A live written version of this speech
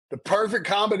The perfect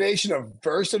combination of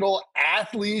versatile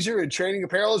athleisure and training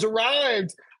apparel has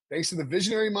arrived. Thanks to the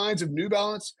visionary minds of New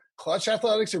Balance, Clutch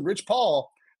Athletics, and Rich Paul,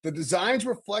 the designs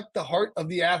reflect the heart of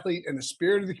the athlete and the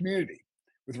spirit of the community.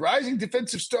 With rising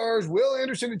defensive stars Will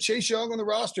Anderson and Chase Young on the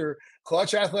roster,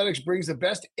 Clutch Athletics brings the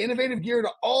best innovative gear to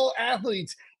all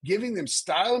athletes, giving them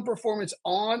style and performance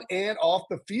on and off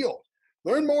the field.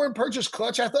 Learn more and purchase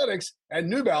Clutch Athletics at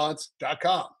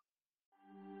newbalance.com.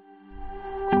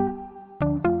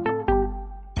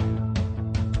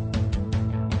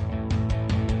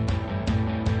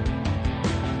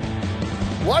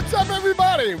 What's up,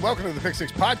 everybody? Welcome to the Pick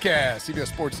Six Podcast, CBS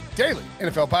Sports Daily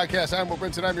NFL Podcast. I'm Will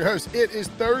Brinson. I'm your host. It is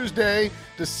Thursday,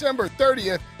 December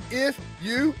 30th. If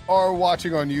you are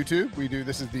watching on YouTube,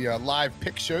 this is the live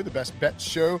pick show, the best bet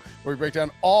show, where we break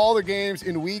down all the games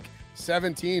in Week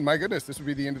 17. My goodness, this would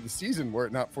be the end of the season were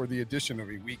it not for the addition of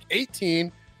a Week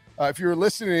 18. If you're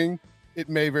listening, it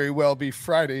may very well be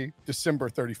Friday, December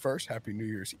 31st. Happy New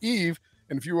Year's Eve.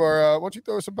 And if you are, why don't you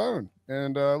throw us a bone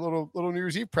and a little New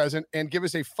Year's Eve present and give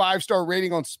us a 5-star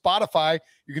rating on Spotify.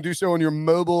 You can do so on your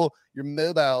mobile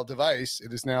device.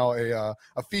 It is now a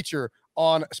feature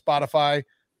on Spotify.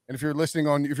 And if you're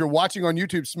watching on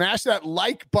YouTube, smash that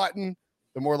like button.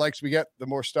 The more likes we get, the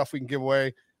more stuff we can give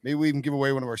away. Maybe we even give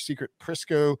away one of our secret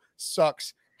Prisco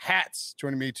Sucks hats.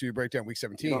 Joining me to break down Week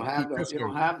 17. You don't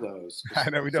have those. I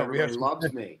know we don't. Everybody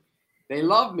loves me. They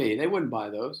love me. They wouldn't buy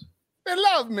those. They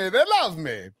love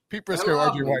me. Pete Prisco,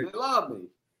 RJ White. They love me.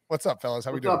 What's up, fellas?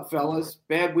 How we doing? What's up, fellas?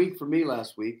 Bad week for me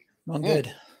last week. I'm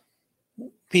good.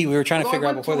 Pete, we were trying to figure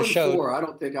out before the show. I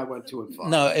don't think I went 2-5.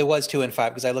 No, it was 2-5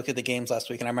 because I looked at the games last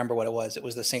week and I remember what it was. It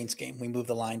was the Saints game. We moved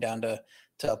the line down to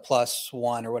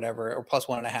 +1 or whatever, or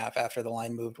 +1.5 after the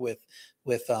line moved with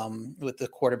the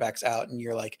quarterbacks out. And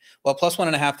you're like, well,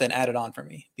 +1.5 then added on for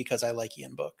me because I like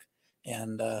Ian Book.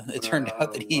 And it turned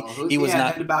out that he was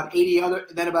not.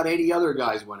 Then about 80 other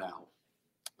guys went out.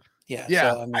 Yeah.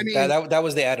 So, I mean that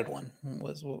was the added one.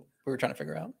 Was what we were trying to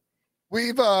figure out.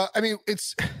 We've,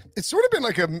 it's sort of been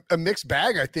like a mixed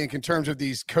bag, I think, in terms of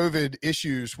these COVID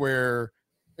issues where,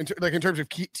 in terms of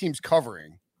teams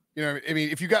covering. You know, I mean,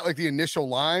 if you got like the initial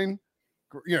line,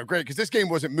 great, because this game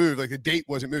wasn't moved, like the date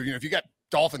wasn't moved. You know, if you got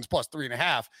Dolphins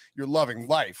 +3.5, you're loving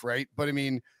life, right? But I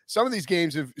mean, some of these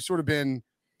games have sort of been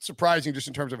surprising just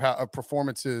in terms of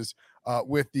performances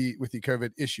with the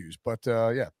COVID issues. But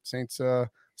Saints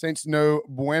no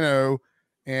bueno,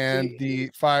 and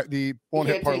the won't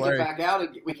hit parlay.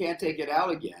 We can't take it out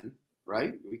again,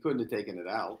 right? We couldn't have taken it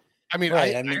out. I mean,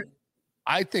 right,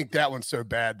 I think that one's so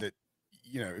bad that,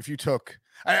 you know, if you took,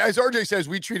 as RJ says,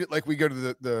 we treat it like we go to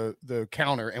the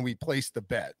counter and we place the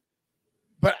bet.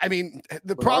 But I mean,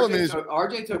 the problem is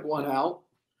RJ took one out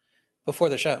before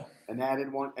the show and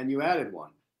added one, and you added one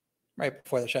right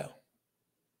before the show.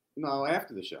 No,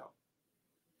 after the show.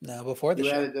 No, before the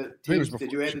show.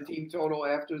 Did you add the team total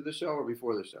after the show or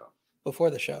before the show?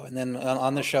 Before the show. And then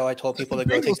on the show, I told people to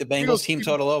go take the Bengals team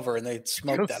total over, and they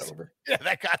smoked that over. Yeah,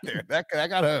 that got there. That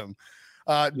got home.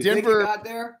 Denver got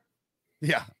there?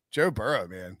 Yeah, Joe Burrow,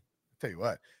 man. I'll tell you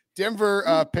what.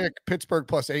 Denver pick Pittsburgh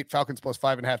 +8, Falcons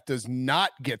 +5.5 does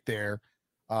not get there.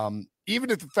 Even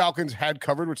if the Falcons had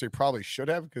covered, which they probably should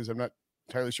have, because I'm not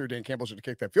entirely sure Dan Campbell should have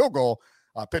kicked that field goal.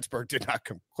 Pittsburgh did not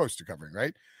come close to covering,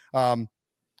 right?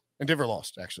 And Denver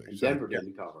lost, actually. So, Denver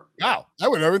didn't cover. Wow,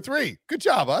 that went 0-3. Good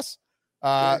job, us.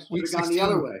 Week 16, gone the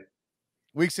other way.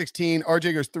 Week 16,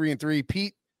 RJ goes 3-3.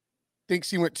 Pete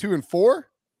thinks he went 2-4.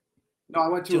 No, I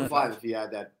went 2-5 if you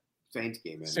had that Saints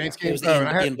game in. Saints game. It was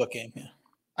the Ian Book game, yeah.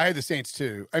 I had the Saints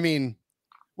too. I mean,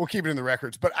 we'll keep it in the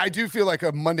records, but I do feel like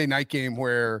a Monday night game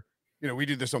where, you know, we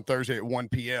did this on Thursday at 1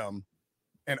 p.m.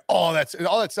 and all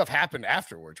that stuff happened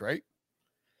afterwards, right?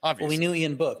 Obviously. Well, we knew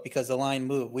Ian Book because the line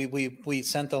moved. We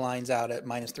sent the lines out at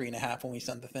 -3.5 when we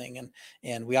sent the thing,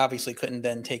 and we obviously couldn't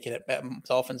then take it at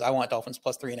Dolphins. I want Dolphins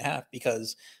 +3.5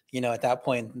 because, you know, at that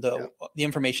point the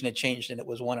information had changed and it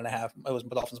was 1.5. It was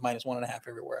Dolphins -1.5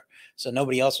 everywhere, so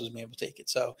nobody else was able to take it.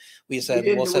 So we said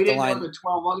we'll set the line. The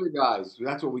 12 other guys.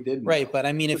 That's what we did. Right, but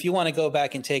I mean, if you want to go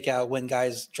back and take out when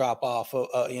guys drop off,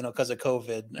 you know, because of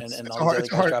COVID and all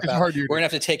these other guys drop out, we're gonna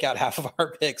have to take out half of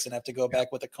our picks and have to go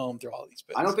back with a comb through all these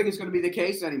picks. I don't think it's going to be the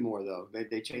case anymore, though.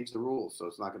 They changed the rules, so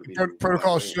it's not going to be.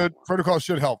 Protocols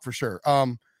should help for sure.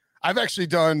 I've actually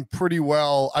done pretty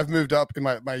well. I've moved up in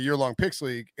my year-long picks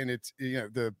league, and it's, you know,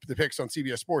 the picks on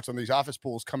CBS Sports on these office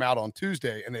pools come out on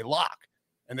Tuesday, and they lock,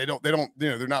 and they don't, you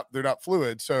know, they're not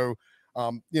fluid. So,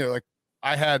 you know, like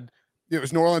I had, it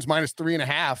was New Orleans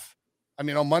 -3.5. I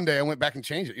mean, on Monday I went back and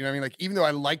changed it. You know what I mean? Like, even though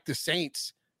I like the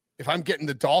Saints, if I'm getting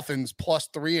the Dolphins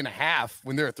 +3.5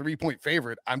 when they're a 3-point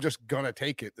favorite, I'm just gonna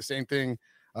take it. The same thing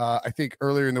I think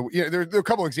earlier in the there are a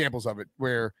couple examples of it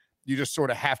where you just sort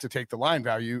of have to take the line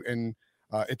value, and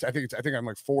I think I'm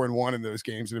like 4-1 in those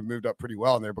games and have moved up pretty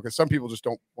well in there because some people just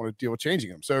don't want to deal with changing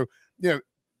them. So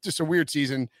just a weird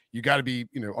season. You got to be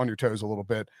on your toes a little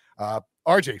bit.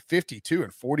 RJ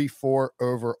 52-44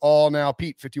 overall now.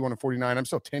 Pete 51-49. I'm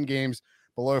still 10 games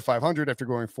below 500 after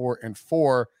going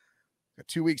 4-4. Got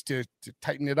 2 weeks to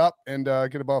tighten it up and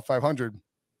get above 500.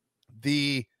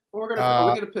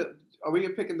 Are we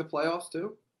gonna pick in the playoffs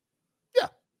too? Yeah,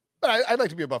 but I'd like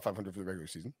to be above 500 for the regular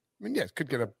season. I mean, yes, could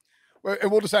get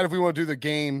and we'll decide if we want to do the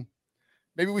game.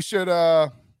 Maybe we should. I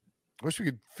wish we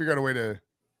could figure out a way to.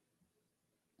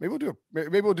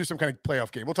 Maybe we'll do some kind of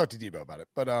playoff game. We'll talk to Debo about it.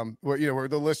 But where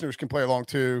the listeners can play along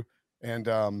too,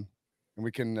 and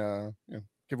we can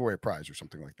give away a prize or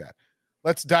something like that.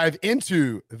 Let's dive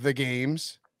into the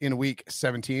games in Week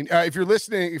 17. If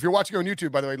you're watching on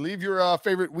YouTube, by the way, leave your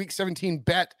favorite Week 17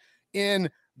 bet in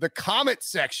the comment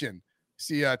section.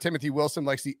 See, Timothy Wilson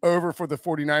likes the over for the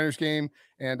 49ers game,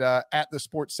 and at the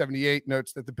Sports 78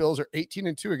 notes that the Bills are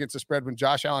 18-2 against the spread when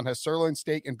Josh Allen has sirloin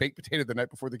steak and baked potato the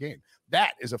night before the game.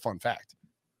 That is a fun fact,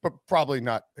 but probably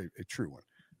not a true one.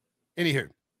 Anywho,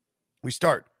 we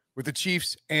start with the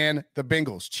Chiefs and the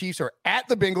Bengals. Chiefs are at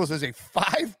the Bengals as a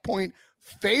 5-point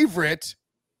favorite.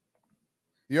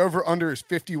 The over-under is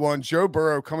 51. Joe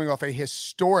Burrow coming off a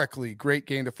historically great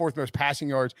game, the fourth most passing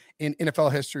yards in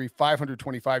NFL history,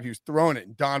 525. He was throwing it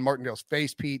in Don Martindale's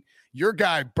face, Pete. Your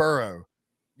guy, Burrow,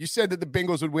 you said that the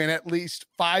Bengals would win at least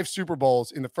 5 Super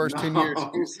Bowls in the first 10 years.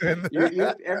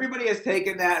 Everybody has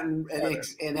taken that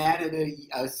and added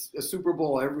a Super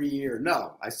Bowl every year.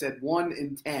 No, I said 1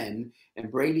 in 10,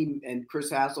 and Brady and Chris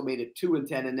Hassel made it 2 in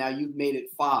 10, and now you've made it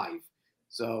 5.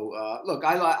 So, look,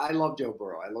 I love Joe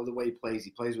Burrow. I love the way he plays.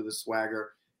 He plays with a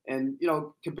swagger. And,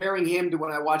 comparing him to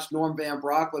when I watched Norm Van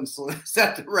Brocklin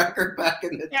set the record back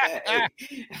in the day.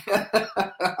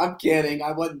 I'm kidding.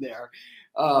 I wasn't there.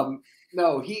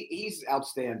 No, he's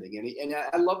outstanding. And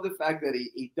I love the fact that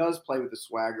he does play with the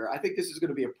swagger. I think this is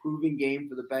going to be a proving game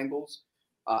for the Bengals.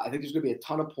 I think there's going to be a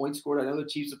ton of points scored. I know the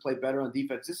Chiefs have played better on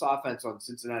defense. This offense on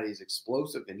Cincinnati is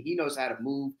explosive, and he knows how to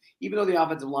move. Even though the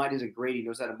offensive line isn't great, he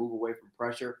knows how to move away from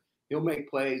pressure. He'll make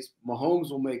plays. Mahomes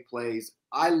will make plays.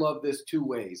 I love this 2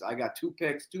 ways. I got 2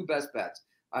 picks, 2 best bets.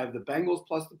 I have the Bengals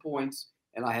plus the points,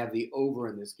 and I have the over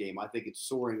in this game. I think it's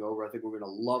soaring over. I think we're going to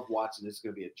love watching this. It's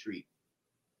going to be a treat.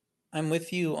 I'm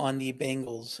with you on the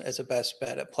Bengals as a best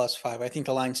bet at +5. I think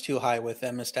the line's too high with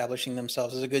them establishing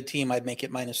themselves as a good team. I'd make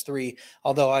it -3.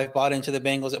 Although I've bought into the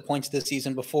Bengals at points this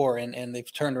season before, and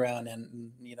they've turned around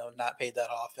and not paid that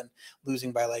off and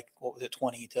losing by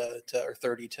 20 or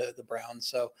 30 to the Browns.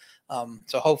 So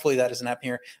hopefully that doesn't happen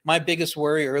here. My biggest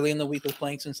worry early in the week with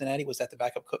playing Cincinnati was that the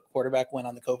backup quarterback went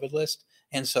on the COVID list,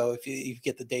 and so if you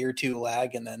get the day or two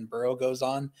lag and then Burrow goes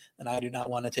on, then I do not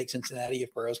want to take Cincinnati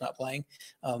if Burrow's not playing.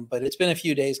 But it's been a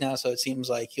few days now, so it seems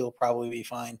like he'll probably be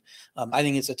fine. I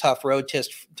think it's a tough road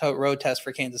test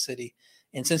for Kansas City,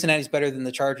 and Cincinnati's better than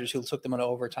the Chargers, who took them into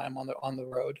overtime on the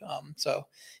road. So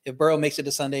if Burrow makes it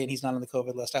to Sunday and he's not on the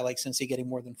COVID list, I like Cincy getting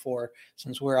more than 4.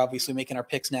 Since we're obviously making our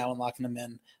picks now and locking them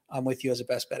in, I'm with you as a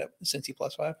best bet at Cincy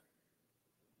 +5.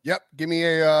 Yep, give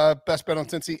me a best bet on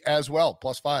Cincy as well,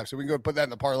 +5. So we can go put that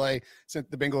in the parlay. Since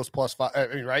the Bengals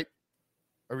 +5, right?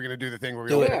 Are we going to do the thing where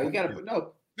we? Yeah, you got to put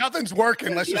no. Nothing's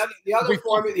working.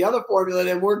 The other formula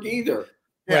didn't work either.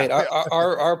 Right.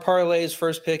 Our parlay's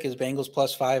first pick is Bengals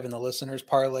 +5, and the listeners'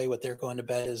 parlay, what they're going to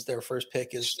bet is their first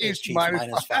pick is Chiefs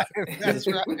 -5. That's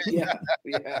right. Yeah,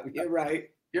 you're right.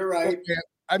 You're right.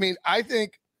 I mean, I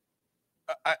think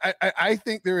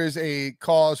there is a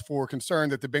cause for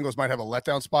concern that the Bengals might have a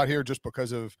letdown spot here just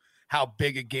because of how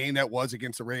big a game that was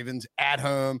against the Ravens at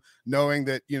home, knowing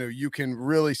that, you can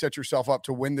really set yourself up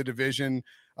to win the division.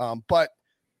 But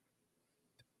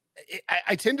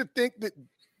I tend to think that,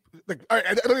 all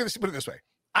right, let me put it this way.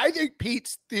 I think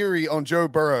Pete's theory on Joe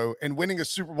Burrow and winning a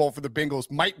Super Bowl for the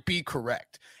Bengals might be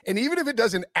correct. And even if it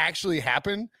doesn't actually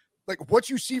happen, what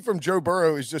you see from Joe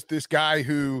Burrow is just this guy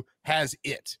who has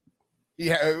it.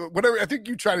 Whatever. I think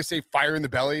you try to say fire in the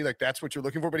belly, that's what you're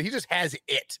looking for, but he just has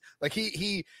it.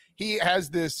 He has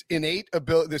this innate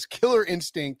ability, this killer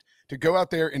instinct to go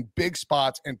out there in big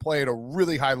spots and play at a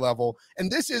really high level. And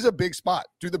this is a big spot.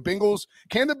 Can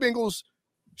the Bengals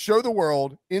show the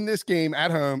world in this game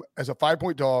at home as a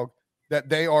 5-point dog that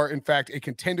they are in fact a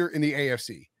contender in the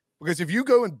AFC? Because if you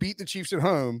go and beat the Chiefs at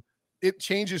home, it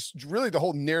changes really the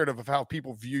whole narrative of how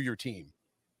people view your team.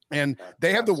 And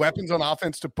they have the weapons on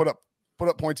offense to put up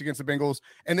points against the Bengals,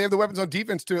 and they have the weapons on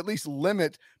defense to at least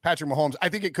limit Patrick Mahomes. I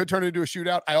think it could turn into a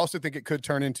shootout. I also think it could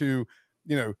turn into,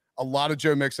 a lot of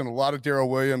Joe Mixon, a lot of Darrell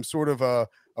Williams, sort of a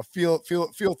a feel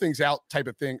things out type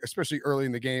of thing, especially early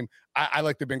in the game. I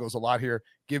like the Bengals a lot here.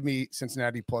 Give me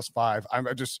Cincinnati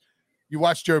 +5. You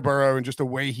watch Joe Burrow and just the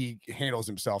way he handles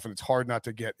himself, and it's hard not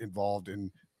to get involved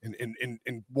in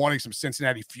wanting some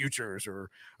Cincinnati futures or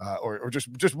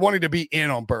just wanting to be in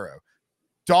on Burrow.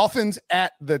 Dolphins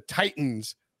at the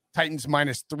Titans. Titans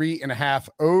 -3.5,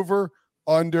 over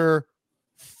under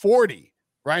 40.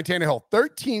 Ryan Tannehill,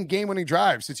 13 game-winning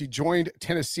drives since he joined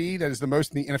Tennessee. That is the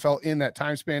most in the NFL in that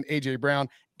time span. A.J. Brown,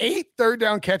 8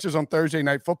 third-down catches on Thursday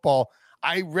Night Football.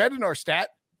 I read in our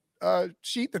stat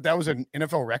sheet that was an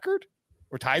NFL record,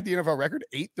 or tied the NFL record,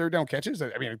 8 third-down catches.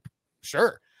 I mean,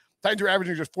 sure. Titans are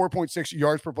averaging just 4.6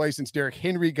 yards per play since Derrick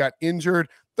Henry got injured.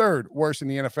 Third worst in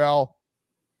the NFL.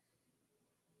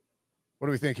 What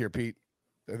do we think here, Pete?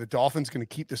 Are the Dolphins going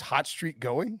to keep this hot streak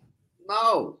going?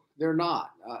 No, they're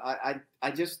not.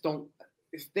 I just don't.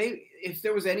 If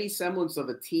there was any semblance of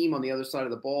a team on the other side of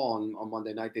the ball on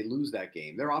Monday night, they lose that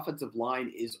game. Their offensive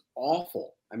line is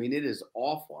awful. I mean, it is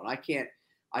awful, and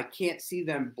I can't see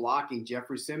them blocking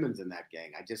Jeffrey Simmons in that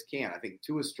game. I just can't. I think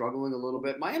Tua is struggling a little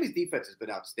bit. Miami's defense has been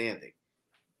outstanding,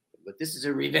 but this is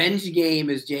a revenge game,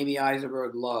 as Jamie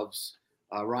Eisenberg loves.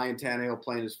 Ryan Tannehill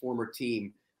playing his former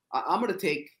team. I'm going to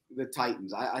take the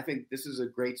Titans. I think this is a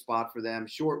great spot for them.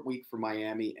 Short week for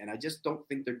Miami, and I just don't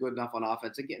think they're good enough on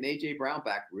offense. And getting A.J. Brown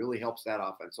back really helps that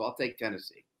offense. So I'll take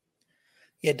Tennessee.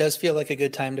 Yeah, it does feel like a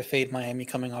good time to fade Miami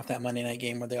coming off that Monday night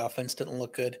game where the offense didn't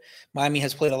look good. Miami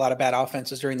has played a lot of bad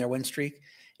offenses during their win streak.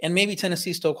 And maybe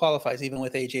Tennessee still qualifies even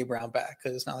with A.J. Brown back,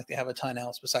 because it's not like they have a ton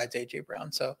else besides A.J.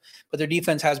 Brown. So, but their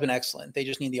defense has been excellent. They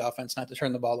just need the offense not to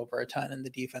turn the ball over a ton, and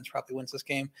the defense probably wins this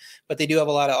game. But they do have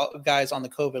a lot of guys on the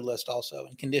COVID list also,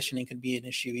 and conditioning could be an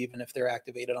issue even if they're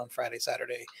activated on Friday,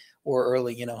 Saturday, or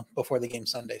early, before the game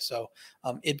Sunday. So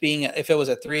if it was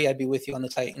at 3, I'd be with you on the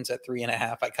Titans at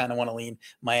 3.5. I kind of want to lean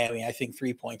Miami. I think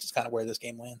 3 points is kind of where this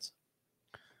game lands.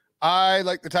 I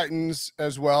like the Titans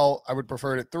as well. I would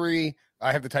prefer it at 3.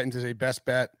 I have the Titans as a best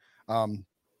bet. I'm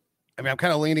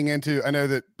kind of leaning into, I know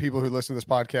that people who listen to this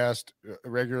podcast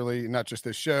regularly, not just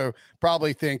this show,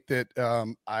 probably think that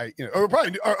or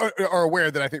probably are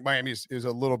aware that I think Miami is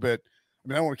a little bit,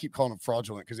 I don't want to keep calling them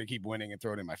fraudulent because they keep winning and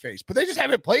throwing it in my face, but they just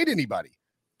haven't played anybody.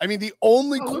 I mean, the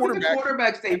only quarterback. Look at the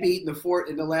quarterbacks they beat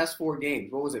in the last 4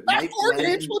 games. What was it? Last 4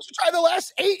 games? Why don't you try the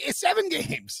last 7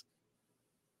 games?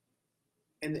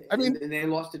 And they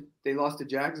lost to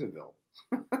Jacksonville.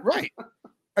 Right.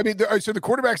 I mean, so the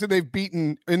quarterbacks that they've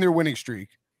beaten in their winning streak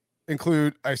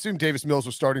include, I assume Davis Mills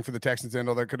was starting for the Texans, and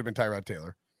although that could have been Tyrod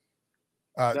Taylor.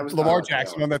 Lamar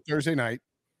Jackson on that Thursday night.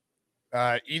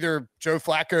 Either Joe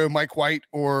Flacco, Mike White,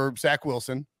 or Zach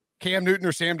Wilson. Cam Newton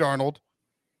or Sam Darnold.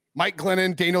 Mike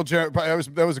Glennon, Daniel Jones.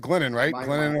 That was Glennon, right?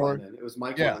 Glennon. It was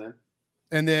Mike Glennon.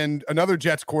 And then another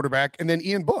Jets quarterback, and then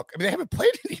Ian Book. I mean, they haven't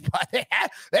played anybody.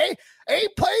 They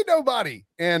ain't played nobody.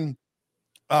 And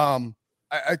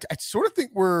I sort of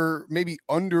think we're maybe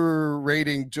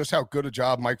underrating just how good a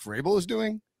job Mike Vrabel is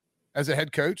doing as a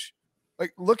head coach.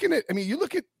 Like you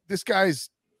look at this guy's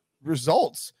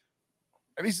results.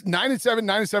 I mean, he's 9-7,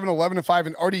 9-7, 11-5,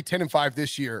 and already 10-5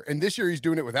 this year. And this year he's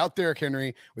doing it without Derrick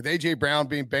Henry, with A.J. Brown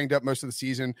being banged up most of the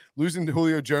season, losing to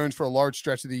Julio Jones for a large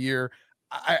stretch of the year.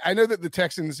 I know that the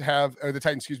Titans have a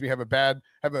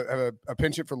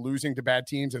penchant for losing to bad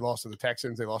teams. They lost to the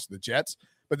Texans, they lost to the Jets,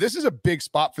 but this is a big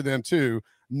spot for them too,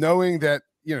 knowing that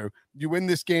you win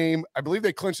this game. I believe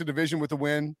they clinched the division with a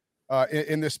win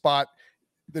in this spot.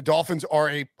 The Dolphins are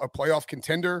a playoff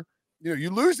contender. You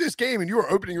lose this game and you are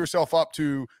opening yourself up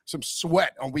to some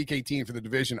sweat on week 18 for the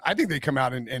division. I think they come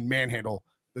out and manhandle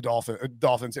the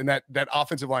Dolphins, and that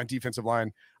offensive line, defensive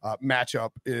line matchup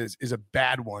is a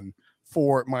bad one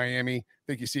for Miami. I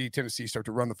think you see Tennessee start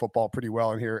to run the football pretty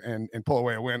well in here and pull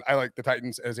away a win. I like the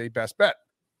Titans as a best bet.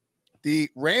 The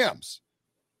Rams.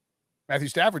 Matthew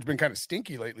Stafford's been kind of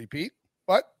stinky lately, Pete,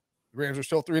 but the Rams are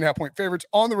still 3.5-point favorites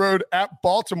on the road at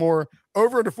Baltimore,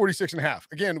 over under 46.5.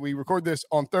 Again, we record this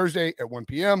on Thursday at 1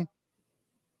 p.m.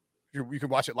 You can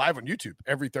watch it live on YouTube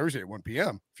every Thursday at 1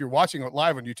 p.m. If you're watching it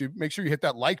live on YouTube, make sure you hit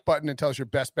that like button and tell us your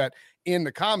best bet in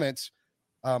the comments.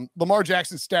 Lamar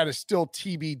Jackson's status still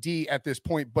TBD at this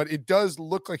point, but it does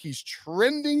look like he's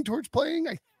trending towards playing,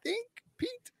 I think, Pete.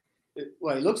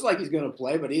 Well, he looks like he's going to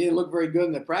play, but he didn't look very good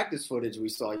in the practice footage we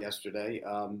saw yesterday.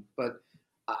 But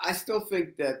I still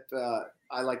think that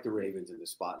I like the Ravens in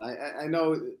this spot. I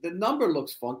know the number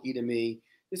looks funky to me.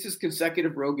 This is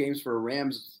consecutive road games for a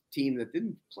Rams team that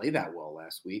didn't play that well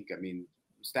last week. I mean,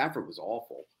 Stafford was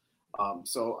awful.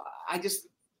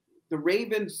 The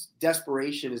Ravens'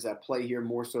 desperation is at play here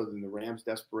more so than the Rams'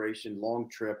 desperation. Long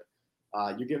trip.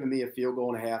 You're giving me a field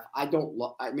goal and a half. I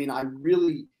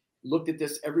looked at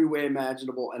this every way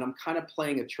imaginable, and I'm kind of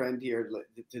playing a trend here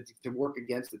to work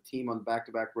against the team on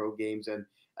back-to-back road games and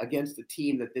against the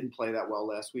team that didn't play that well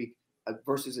last week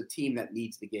versus a team that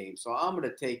needs the game. So I'm going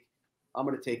to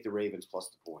take the Ravens plus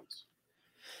the points.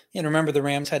 And remember, the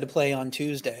Rams had to play on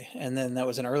Tuesday, and then that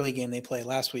was an early game they played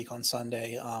last week on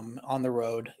Sunday on the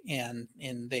road, and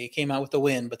they came out with the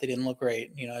win, but they didn't look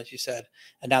great, as you said.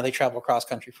 And now they travel cross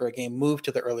country for a game, moved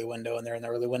to the early window, and they're in the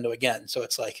early window again. So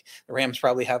it's like the Rams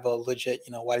probably have a legit,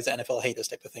 why does the NFL hate this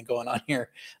type of thing going on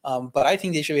here? But I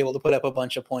think they should be able to put up a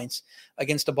bunch of points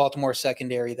against a Baltimore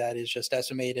secondary that is just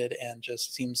decimated and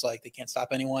just seems like they can't stop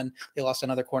anyone. They lost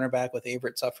another cornerback with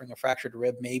Averett suffering a fractured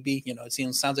rib, maybe.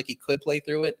 It sounds like he could play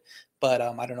through it, but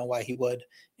I don't know why he would.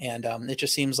 And it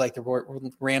just seems like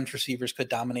the Rams receivers could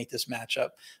dominate this matchup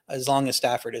as long as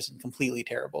Stafford isn't completely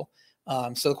terrible.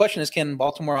 So the question is, can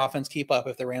Baltimore offense keep up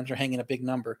if the Rams are hanging a big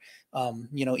number?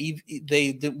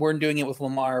 They weren't doing it with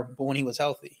Lamar, but when he was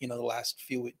healthy, the last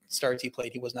few starts he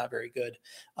played, he was not very good.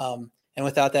 And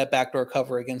without that backdoor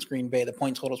cover against Green Bay, the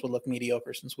point totals would look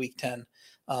mediocre since week 10.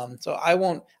 So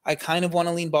I kind of want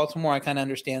to lean Baltimore. I kind of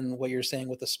understand what you're saying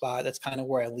with the spot. That's kind of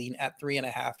where I lean at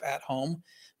 3.5 at home,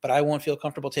 but I won't feel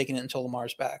comfortable taking it until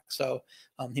Lamar's back. So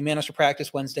he managed to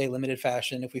practice Wednesday, limited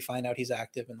fashion. If we find out he's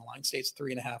active and the line stays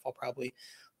 3.5, I'll probably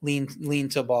lean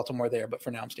to Baltimore there. But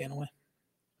for now, I'm staying away.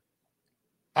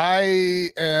 I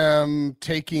am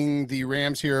taking the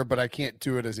Rams here, but I can't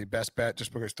do it as a best bet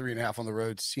just because 3.5 on the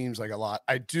road seems like a lot.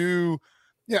 I do.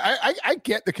 Yeah, I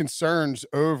get the concerns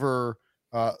over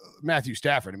Matthew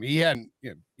Stafford. I mean,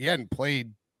 he hadn't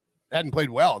played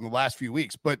well in the last few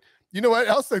weeks, but you know what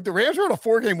else? Like the Rams are on a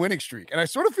 4-game winning streak, and I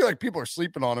sort of feel like people are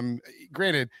sleeping on them.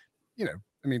 Granted,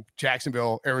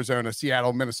 Jacksonville, Arizona,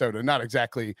 Seattle, Minnesota, not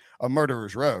exactly a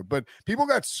murderer's row, but people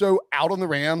got so out on the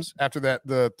Rams after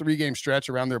the 3-game stretch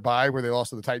around their bye where they lost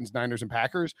to the Titans, Niners, and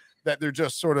Packers, that they're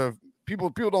just sort of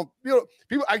people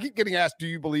I keep getting asked, do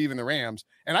you believe in the Rams?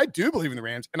 And I do believe in the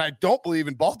Rams, and I don't believe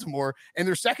in Baltimore and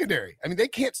their secondary. I mean, they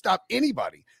can't stop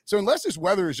anybody. So unless this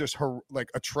weather is just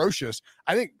atrocious,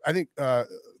 I think the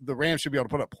Rams should be able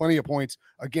to put up plenty of points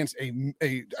against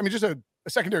just a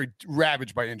secondary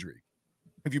ravaged by injury.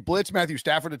 If you blitz Matthew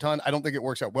Stafford a ton, I don't think it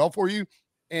works out well for you.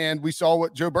 And we saw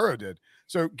what Joe Burrow did.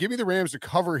 So give me the Rams to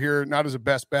cover here, not as a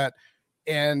best bet.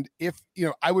 And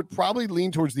I would probably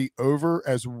lean towards the over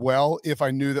as well if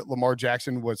I knew that Lamar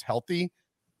Jackson was healthy.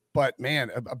 But man,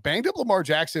 a banged up Lamar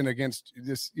Jackson against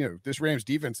this Rams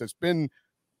defense that's been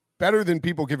better than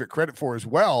people give it credit for as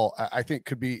well, I think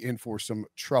could be in for some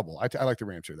trouble. I like the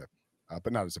Rams here though,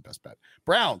 but not as a best bet.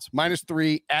 Browns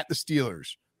 -3 at the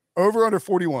Steelers. Over under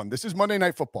 41. This is Monday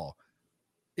Night Football.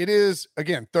 It is,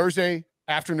 again, Thursday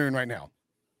afternoon right now.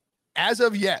 As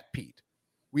of yet, Pete,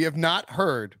 we have not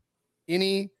heard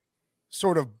any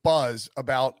sort of buzz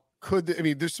about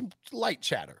there's some light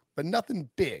chatter, but nothing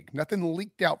big, nothing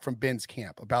leaked out from Ben's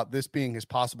camp about this being his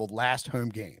possible last home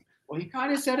game. Well, he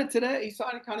kind of said it today.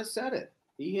 He kind of said it.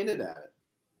 He hinted at it.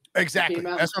 Exactly.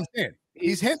 That's what I'm saying.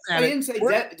 He's hinting at it. He didn't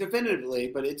say definitively,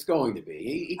 but it's going to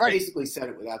be. He basically said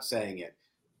it without saying it.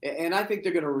 And I think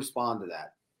they're going to respond to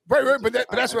that. Right. But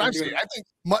that's what I'm saying. I think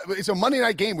it's a Monday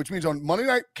night game, which means on Monday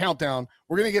Night Countdown,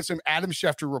 we're going to get some Adam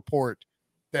Schefter report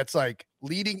that's like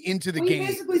leading into the game. He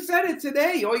basically said it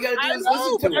today. All you got to do is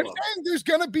listen to him. I'm saying there's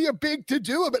going to be a big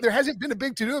to-do about it. There hasn't been a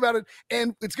big to-do about it,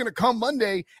 and it's going to come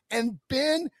Monday. And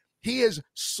Ben, he has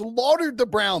slaughtered the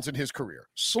Browns in his career.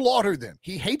 Slaughtered them.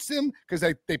 He hates them because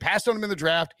they passed on him in the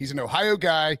draft. He's an Ohio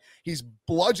guy. He's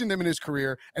bludgeoned them in his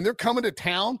career, and they're coming to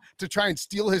town to try and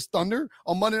steal his thunder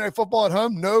on Monday Night Football at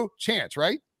home. No chance,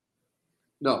 right?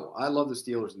 No, I love the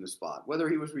Steelers in this spot. Whether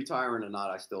he was retiring or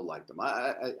not, I still like them.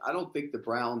 I don't think the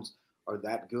Browns are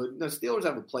that good. The Steelers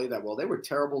haven't played that well. They were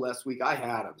terrible last week. I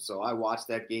had them, so I watched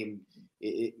that game,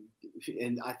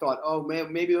 and I thought, oh,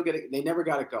 man, maybe they'll get it. They never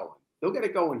got it going. They'll get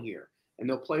it going here, and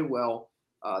they'll play well.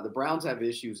 The Browns have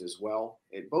issues as well.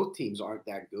 Both teams aren't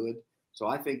that good. So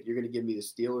I think you're going to give me the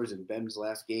Steelers in Ben's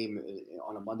last game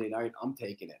on a Monday night. I'm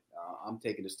taking it. I'm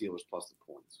taking the Steelers plus the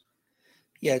points.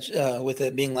 Yeah, with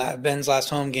it being Ben's last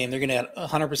home game, they're going to have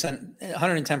 100%,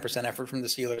 110% effort from the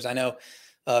Steelers. I know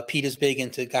Pete is big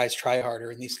into guys try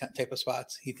harder in these type of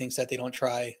spots. He thinks that they don't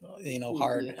try,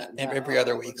 hard every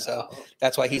other week. So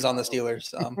that's why he's on the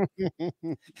Steelers. But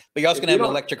you're also going to have an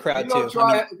electric crowd too.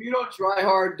 If you don't try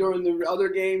hard during the other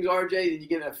games, RJ, then you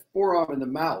get a forearm in the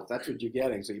mouth. That's what you're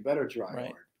getting. So you better try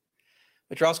hard.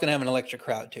 But you're also going to have an electric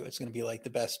crowd too. It's going to be like the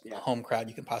best home crowd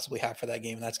you can possibly have for that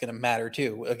game. And that's going to matter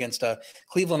too against a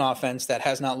Cleveland offense that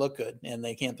has not looked good and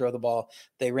they can't throw the ball.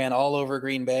 They ran all over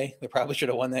Green Bay. They probably should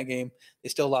have won that game. They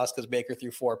still lost because Baker threw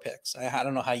 4 picks. I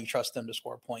don't know how you trust them to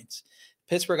score points.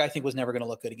 Pittsburgh, I think, was never going to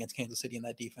look good against Kansas City in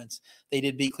that defense. They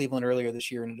did beat Cleveland earlier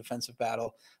this year in a defensive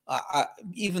battle.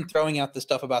 Even throwing out the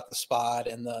stuff about the spot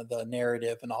and the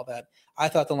narrative and all that, I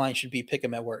thought the line should be pick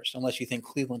 'em at worst, unless you think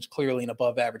Cleveland's clearly an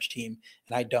above average team.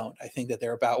 And I don't. I think that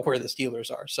they're about where the Steelers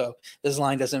are. So this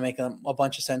line doesn't make a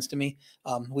bunch of sense to me.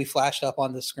 We flashed up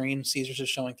on the screen. Caesars is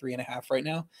showing 3.5 right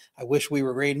now. I wish we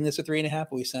were rating this at 3.5,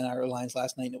 but we sent out our lines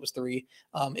last night and it was 3.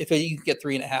 If you can get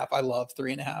 3.5, I love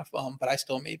 3.5. But I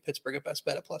still made Pittsburgh a best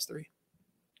bet at +3.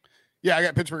 Yeah, I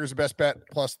got Pittsburgh as the best bet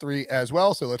 +3 as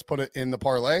well. So let's put it in the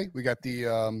parlay. We got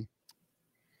the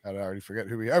I already forget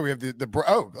who we have. We have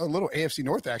a little AFC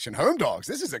North action. Home dogs.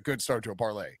 This is a good start to a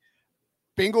parlay.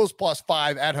 Bengals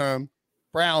 +5 at home.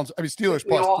 Steelers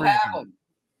we all +3. have them.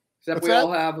 Except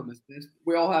all have them.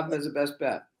 We all have them as a best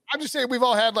bet. I'm just saying we've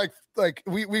all had like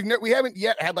we haven't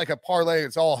yet had like a parlay.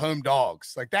 It's all home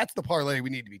dogs. Like that's the parlay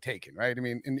we need to be taking, right? I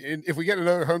mean, and if we get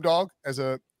another home dog as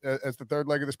the third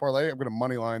leg of this parlay, I'm going to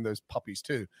money line those puppies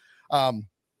too.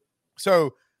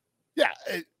 So yeah,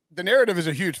 the narrative is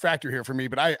a huge factor here for me,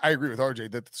 but I agree with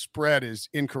RJ that the spread is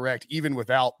incorrect even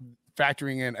without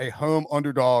factoring in a home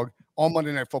underdog on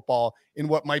Monday Night Football in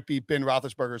what might be Ben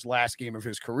Roethlisberger's last game of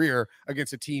his career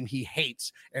against a team he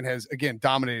hates and has again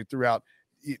dominated throughout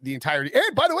the entirety.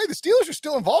 And by the way, the Steelers are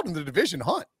still involved in the division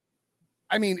hunt.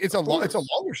 I mean, it's a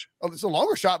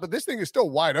longer shot, but this thing is still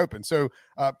wide open. So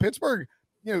Pittsburgh,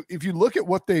 if you look at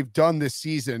what they've done this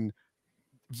season,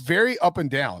 very up and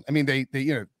down. I mean,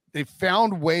 they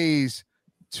found ways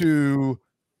to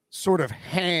sort of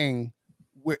hang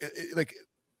with like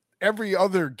every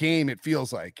other game, it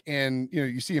feels like. And,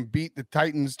 you see them beat the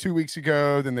Titans 2 weeks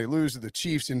ago, then they lose to the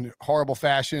Chiefs in horrible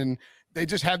fashion. They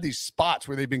just have these spots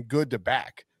where they've been good to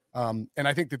back. And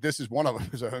I think that this is one of them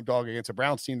as a home dog against a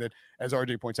Browns team that, as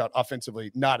RJ points out,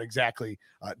 offensively, not exactly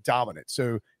dominant.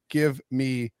 So give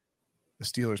me the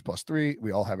Steelers +3.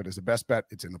 We all have it as a best bet.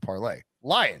 It's in the parlay.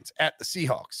 Lions at the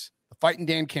Seahawks. The fighting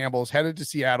Dan Campbell's headed to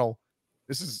Seattle.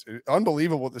 This is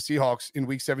unbelievable. The Seahawks in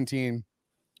week 17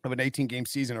 of an 18-game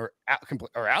season are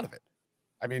out of it.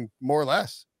 I mean, more or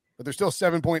less. But they're still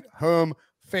 7-point home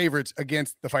favorites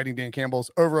against the Fighting Dan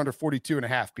Campbells. Over under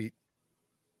 42.5, Pete.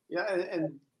 Yeah,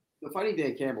 and the Fighting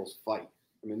Dan Campbells fight.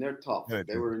 I mean, they're tough. Yeah,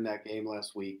 they were in that game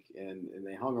last week, and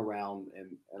they hung around,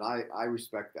 and I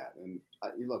respect that. And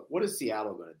look, what is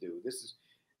Seattle going to do? This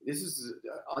is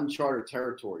uncharted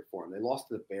territory for them. They lost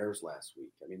to the Bears last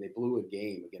week. I mean, they blew a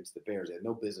game against the Bears. They had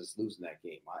no business losing that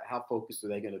game. How focused are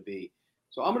they going to be?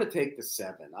 So I'm going to take the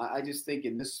 7. I just think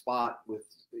in this spot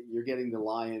you're getting the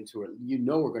Lions who are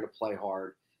going to play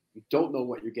hard. You don't know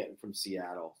what you're getting from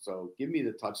Seattle. So give me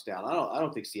the touchdown. I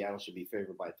don't think Seattle should be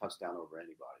favored by a touchdown over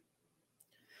anybody.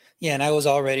 Yeah, and I was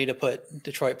all ready to put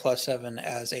Detroit +7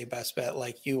 as a best bet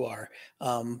like you are.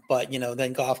 But,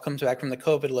 then Goff comes back from the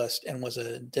COVID list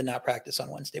and did not practice on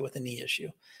Wednesday with a knee issue.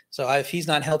 So if he's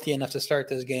not healthy enough to start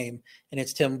this game and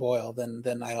it's Tim Boyle,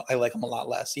 then I like him a lot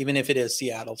less. Even if it is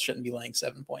Seattle, shouldn't be laying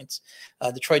 7 points.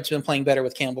 Detroit's been playing better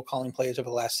with Campbell calling plays over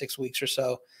the last 6 weeks or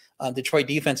so. Detroit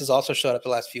defense has also showed up the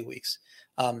last few weeks.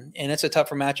 And it's a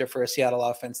tougher matchup for a Seattle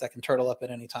offense that can turtle up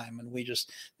at any time. And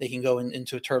they can go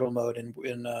into a turtle mode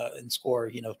and score,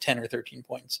 10 or 13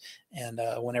 points and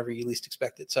whenever you least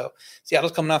expect it. So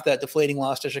Seattle's coming off that deflating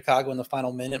loss to Chicago in the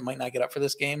final minute, might not get up for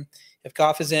this game. If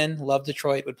Goff is in, love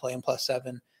Detroit, would play him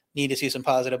 +7. Need to see some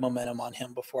positive momentum on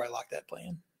him before I lock that play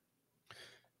in.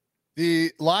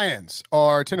 The Lions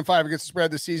are 10-5 against the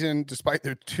spread this season, despite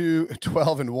their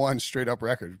 2-12-1 straight up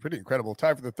record. Pretty incredible.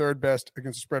 Tied for the third best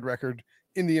against the spread record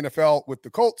in the NFL with the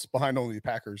Colts, behind only the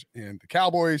Packers and the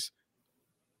Cowboys.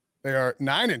 They are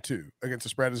 9-2 against the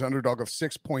spread as underdog of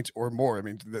 6 points or more. I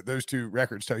mean, those two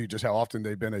records tell you just how often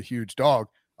they've been a huge dog.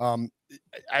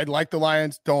 I like the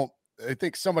Lions. I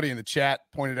think somebody in the chat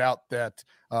pointed out that,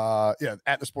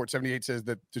 at the Sport 78 says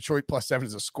that Detroit +7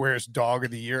 is the squarest dog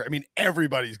of the year. I mean,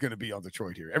 everybody's going to be on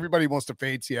Detroit here. Everybody wants to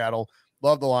fade Seattle,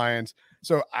 love the Lions.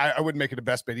 So I wouldn't make it a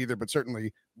best bet either, but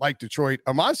certainly like Detroit.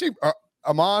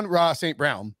 Amon-Ra St.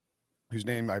 Brown, whose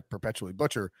name I perpetually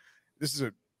butcher. I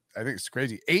think it's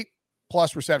crazy.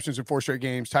 8+ receptions in 4 straight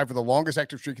games, tied for the longest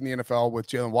active streak in the NFL with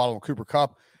Jalen Waddle and Cooper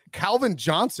Kupp. Calvin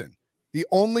Johnson, the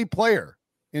only player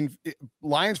in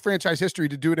Lions franchise history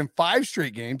to do it in 5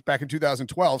 straight games back in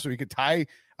 2012. So he could tie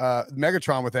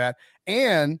Megatron with that.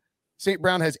 And St.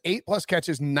 Brown has 8+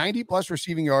 catches, 90+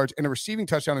 receiving yards, and a receiving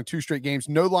touchdown in 2 straight games.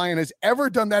 No Lion has ever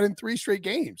done that in 3 straight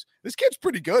games. This kid's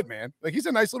pretty good, man. Like, he's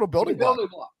a nice little building block.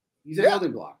 He's a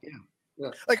building block. Yeah.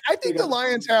 Like, I think the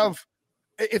Lions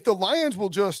if the Lions will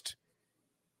just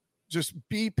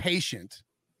be patient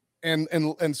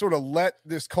and sort of let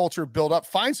this culture build up,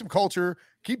 find some culture,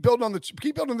 keep building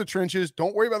the trenches.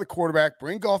 Don't worry about the quarterback.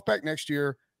 Bring Goff back next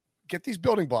year. Get these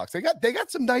building blocks. They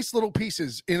got some nice little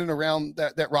pieces in and around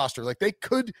that roster. Like they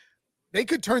could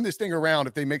turn this thing around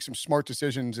if they make some smart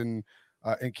decisions and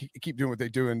keep doing what they're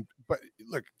doing. But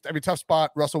look, I mean, tough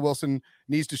spot. Russell Wilson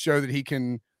needs to show that he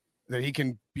can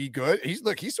be good.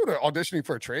 He's sort of auditioning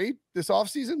for a trade this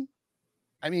offseason.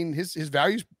 I mean, his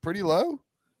value's pretty low.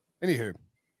 Anywho,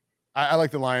 I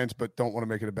like the Lions, but don't want to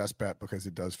make it a best bet because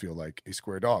it does feel like a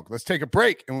square dog. Let's take a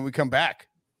break, and when we come back,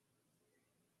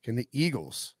 can the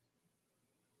Eagles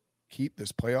keep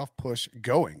this playoff push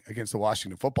going against the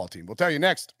Washington football team? We'll tell you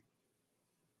next.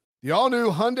 The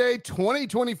all-new Hyundai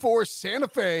 2024 Santa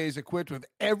Fe is equipped with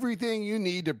everything you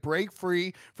need to break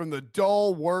free from the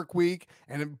dull work week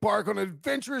and embark on an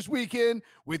adventurous weekend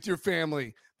with your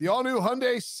family. The all-new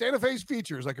Hyundai Santa Fe's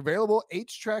features like available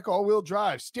H-Track all-wheel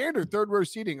drive, standard third-row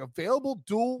seating, available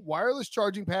dual wireless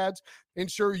charging pads,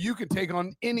 ensure you can take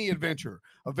on any adventure.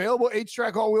 Available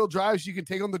H-Track all-wheel drives, you can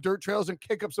take on the dirt trails and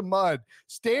kick up some mud.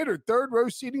 Standard third-row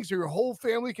seating so your whole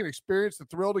family can experience the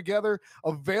thrill together.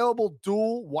 Available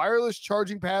dual wireless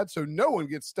charging pads so no one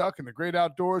gets stuck in the great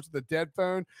outdoors with a dead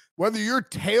phone. Whether you're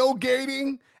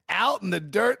tailgating out in the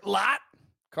dirt lot,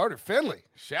 Carter Finley,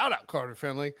 shout out Carter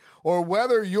Finley, or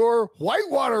whether you're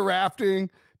whitewater rafting,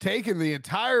 taking the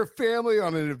entire family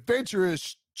on an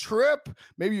adventurous trip,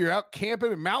 maybe you're out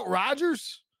camping in Mount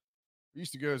Rogers. I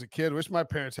used to go as a kid. Wish my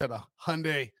parents had a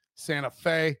Hyundai Santa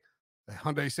Fe. The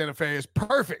Hyundai Santa Fe is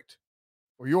perfect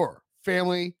for your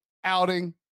family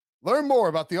outing. Learn more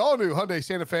about the all-new Hyundai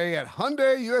Santa Fe at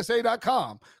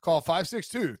HyundaiUSA.com. Call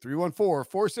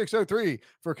 562-314-4603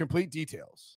 for complete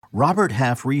details. Robert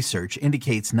Half research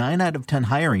indicates 9 out of 10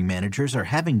 hiring managers are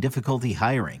having difficulty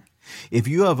hiring. If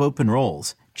you have open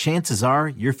roles, chances are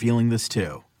you're feeling this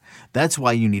too. That's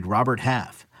why you need Robert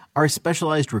Half. Our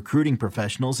specialized recruiting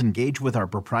professionals engage with our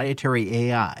proprietary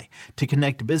AI to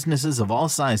connect businesses of all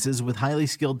sizes with highly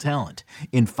skilled talent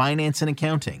in finance and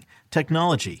accounting,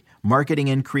 technology, marketing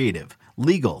and creative,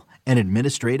 legal, and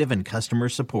administrative and customer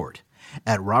support.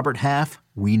 At Robert Half,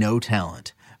 we know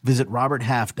talent. Visit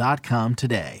roberthalf.com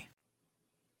today.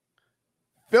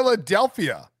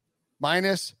 Philadelphia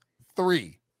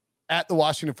 -3 at the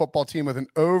Washington football team with an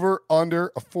over-under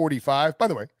of 45. By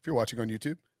the way, if you're watching on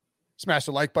YouTube, smash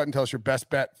the like button. Tell us your best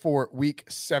bet for week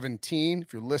 17.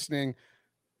 If you're listening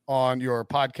on your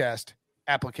podcast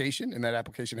application, and that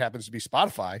application happens to be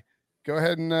Spotify, go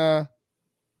ahead and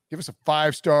give us a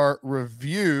 5-star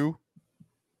review.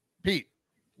 Pete,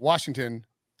 Washington,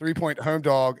 3-point home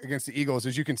dog against the Eagles.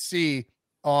 As you can see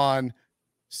on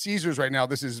Caesars right now,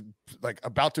 this is like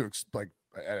about to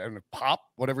I don't know, pop,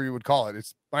 whatever you would call it.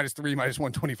 It's -3,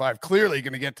 -125. Clearly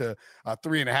going to get to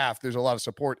 3.5. There's a lot of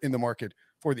support in the market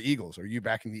for the Eagles. Are you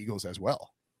backing the Eagles as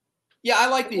well? Yeah, I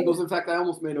like the Eagles. In fact, I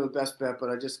almost made them a best bet, but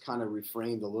I just kind of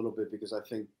refrained a little bit because I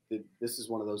think that this is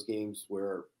one of those games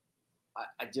where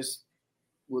I just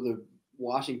will the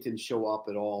Washington show up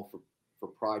at all for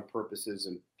pride purposes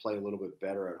and play a little bit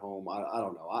better at home. I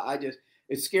don't know.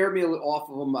 It scared me a little off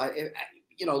of them.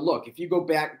 Look, if you go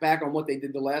back on what they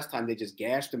did the last time, they just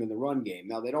gashed them in the run game.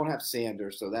 Now they don't have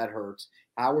Sanders, so that hurts.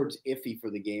 Howard's iffy for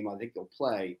the game. I think they'll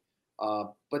play.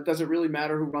 But does it really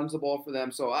matter who runs the ball for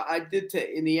them? So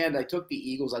in the end, I took the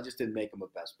Eagles. I just didn't make them a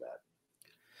best bet.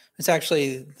 It's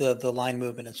actually the line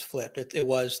movement is flipped. It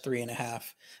was 3.5.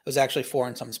 It was actually 4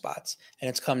 in some spots, and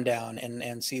it's come down.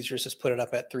 And Caesars has put it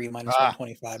up at 3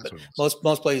 -125. But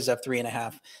most places have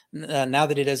 3.5. Now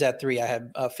that it is at 3, I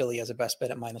have Philly as a best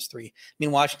bet at -3. I mean,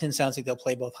 Washington sounds like they'll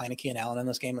play both Heineke and Allen in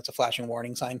this game. It's a flashing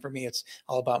warning sign for me. It's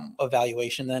all about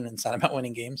evaluation then, and it's not about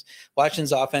winning games.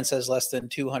 Washington's offense has less than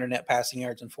 200 net passing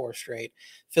yards in 4 straight.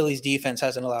 Philly's defense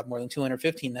hasn't allowed more than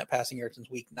 215 net passing yards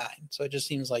since week 9. So it just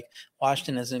seems like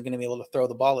Washington isn't going to be able to throw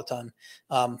the ball a ton.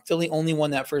 Philly only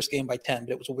won that first game by 10,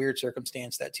 but it was a weird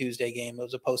circumstance, that Tuesday game. It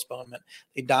was a postponement.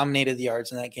 They dominated the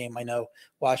yards in that game. I know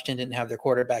Washington didn't have their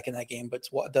quarterback in that game, but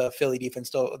the Philly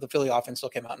offense still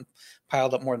came out and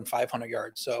piled up more than 500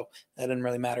 yards. So that didn't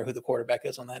really matter who the quarterback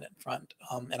is on that in front.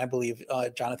 And I believe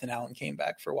Jonathan Allen came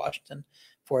back for Washington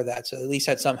for that. So at least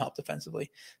had some help defensively.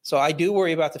 So I do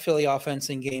worry about the Philly offense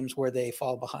in games where they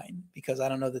fall behind, because I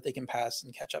don't know that they can pass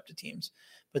and catch up to teams.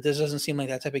 But this doesn't seem like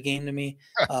that type of game to me.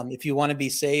 If you want to be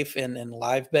safe and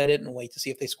live bet it and wait to see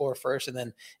if they score first, and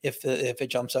then if it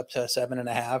jumps up to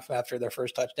 7.5 after their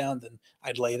first touchdown, then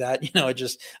I'd lay that. I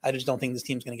just don't think this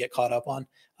team's going to get caught up on.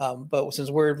 But since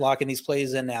we're locking these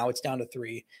plays in now, it's down to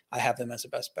 3. I have them as a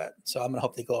best bet. So I'm going to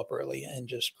hope they go up early and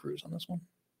just cruise on this one.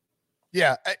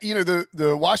 Yeah,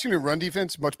 the Washington run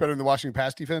defense much better than the Washington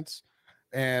pass defense,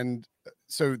 and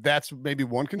So that's maybe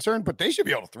one concern, but they should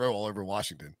be able to throw all over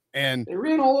Washington. And they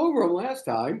ran all over them last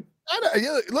time.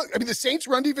 Look, I mean, the Saints'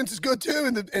 run defense is good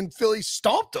too, and Philly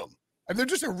stomped them. I mean, they're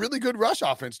just a really good rush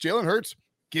offense. Jalen Hurts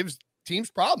gives teams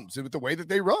problems with the way that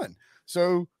they run.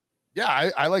 So,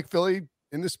 yeah, I like Philly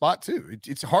in this spot too.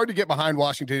 It's hard to get behind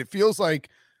Washington. It feels like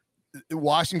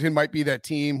Washington might be that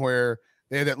team where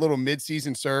they had that little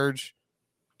midseason surge,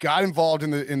 got involved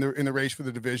in the race for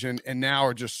the division, and now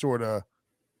are just sort of,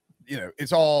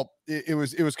 it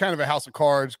was kind of a house of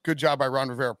cards. Good job by Ron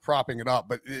Rivera propping it up,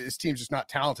 but his team's just not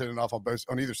talented enough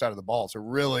on either side of the ball to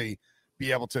really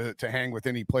be able to hang with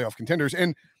any playoff contenders.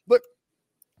 And look,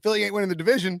 Philly ain't winning the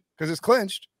division because it's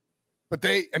clinched, but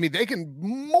they can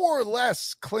more or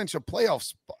less clinch a playoff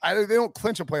spot. They don't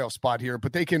clinch a playoff spot here,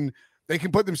 but they can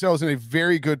put themselves in a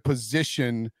very good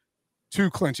position to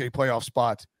clinch a playoff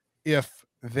spot if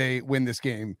they win this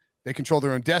game. They control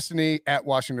their own destiny at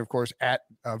Washington, of course, at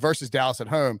versus Dallas at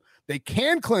home. They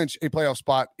can clinch a playoff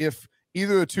spot if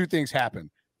either of the two things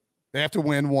happen. They have to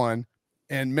win one,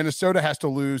 and Minnesota has to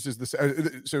lose.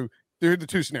 So there are the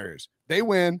two scenarios. They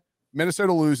win,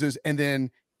 Minnesota loses, and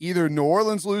then either New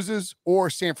Orleans loses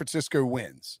or San Francisco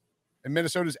wins. And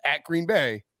Minnesota's at Green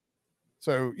Bay.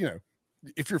 So,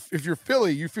 if you're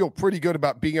Philly, you feel pretty good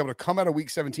about being able to come out of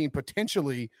Week 17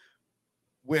 potentially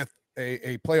with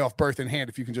a playoff berth in hand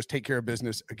if you can just take care of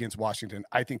business against Washington.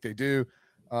 I think they do.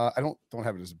 I don't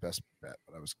have it as a best bet,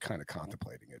 but I was kind of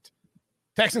contemplating it.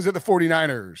 Texans at the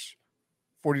 49ers.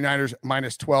 49ers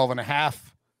minus 12.5,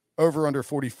 over under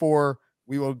 44.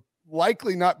 We will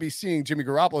likely not be seeing Jimmy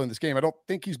Garoppolo in this game. I don't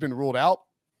think he's been ruled out,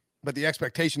 but the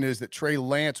expectation is that Trey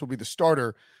Lance will be the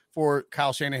starter for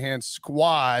Kyle Shanahan's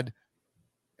squad.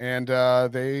 And I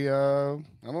don't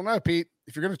know, Pete.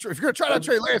 If you're gonna try out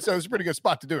Trey Lance, though, it's a pretty good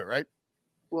spot to do it, right?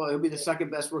 Well, it'll be the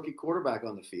second best rookie quarterback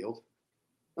on the field.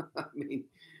 I mean,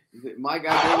 my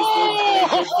guy.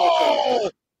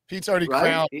 Pete's already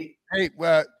crowned. Hey,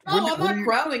 I'm not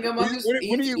crowning him.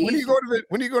 When do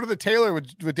you go to the tailor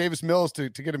with Davis Mills to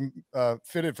get him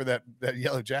fitted for that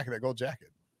yellow jacket, that gold jacket?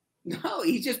 No,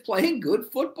 he's just playing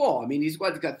good football. I mean, he's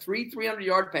got 3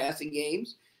 300-yard passing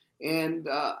games. And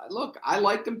look, I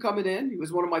liked him coming in. He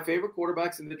was one of my favorite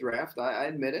quarterbacks in the draft. I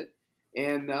admit it.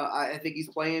 And I think he's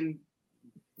playing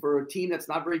for a team that's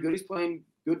not very good. He's playing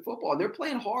good football. And they're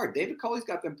playing hard. David Culley's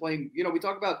got them playing. We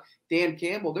talk about Dan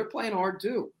Campbell. They're playing hard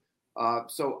too.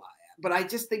 But I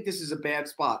just think this is a bad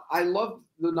spot. I love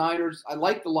the Niners. I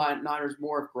like the Niners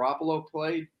more if Garoppolo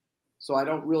played. So I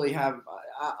don't really have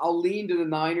I'll lean to the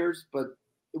Niners, but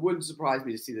it wouldn't surprise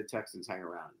me to see the Texans hang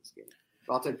around in this game.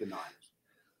 But I'll take the Niners.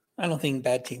 I don't think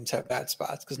bad teams have bad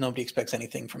spots because nobody expects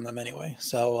anything from them anyway.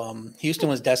 So Houston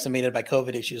was decimated by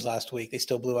COVID issues last week. They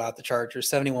still blew out the Chargers,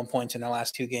 71 points in their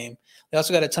last 2 games. They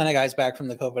also got a ton of guys back from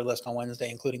the COVID list on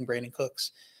Wednesday, including Brandon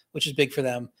Cooks, which is big for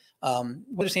them.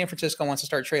 Whether San Francisco wants to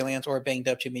start Trey Lance or banged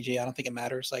up Jimmy G, I don't think it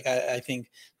matters. Like I think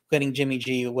getting Jimmy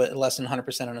G with less than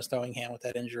 100% on his throwing hand with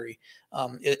that injury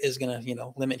is going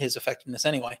to, limit his effectiveness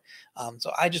anyway. So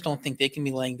I just don't think they can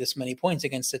be laying this many points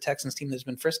against the Texans team that's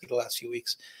been frisky the last few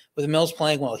weeks. With Mills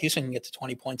playing well, Houston can get to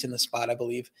 20 points in the spot, I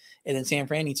believe. And then San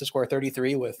Fran needs to score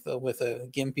 33 with a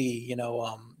gimpy,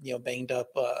 banged up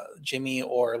Jimmy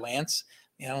or Lance.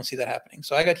 I don't see that happening.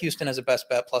 So I got Houston as a best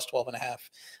bet, plus 12.5.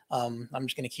 I'm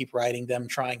just going to keep riding them,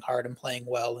 trying hard and playing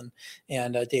well,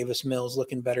 and Davis Mills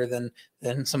looking better than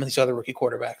some of these other rookie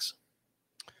quarterbacks.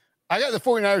 I got the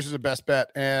 49ers as a best bet,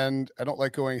 and I don't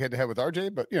like going head-to-head with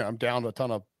RJ, but, I'm down a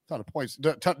ton of points,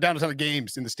 down a ton of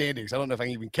games in the standings. I don't know if I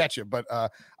can even catch it, but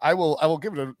I will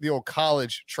give it the old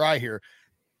college try here.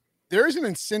 There is an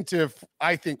incentive,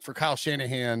 I think, for Kyle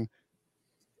Shanahan.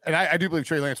 And I do believe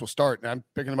Trey Lance will start. And I'm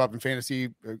picking him up in fantasy.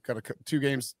 Got 2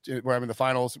 games where I'm in the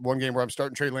finals. 1 game where I'm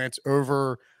starting Trey Lance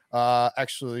over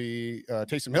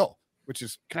Taysom Hill, which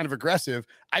is kind of aggressive.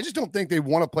 I just don't think they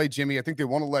want to play Jimmy. I think they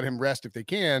want to let him rest if they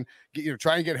can.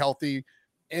 Try and get healthy.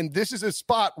 And this is a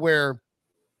spot where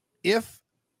if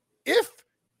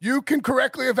you can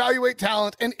correctly evaluate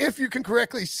talent and if you can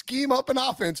correctly scheme up an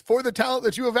offense for the talent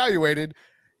that you evaluated,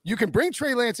 you can bring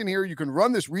Trey Lance in here. You can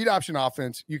run this read option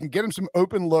offense. You can get him some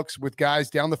open looks with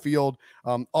guys down the field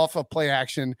off of play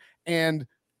action. And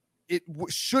it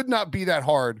should not be that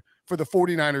hard for the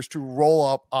 49ers to roll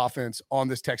up offense on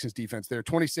this Texans defense. They're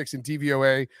 26 in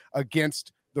DVOA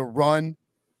against the run.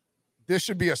 This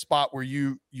should be a spot where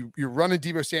you're running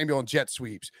Deebo Samuel and jet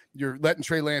sweeps. You're letting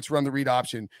Trey Lance run the read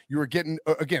option. You are getting,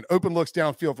 again, open looks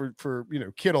downfield for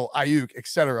Kittle, Ayuk,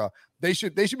 etc. They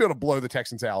should be able to blow the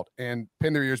Texans out and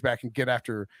pin their ears back and get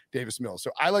after Davis Mills.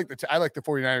 So I like the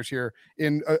 49ers here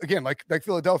in again, like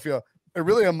Philadelphia,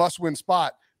 really a must-win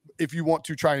spot if you want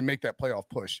to try and make that playoff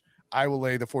push. I will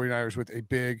lay the 49ers with a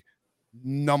big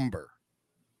number.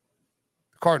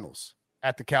 The Cardinals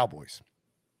at the Cowboys.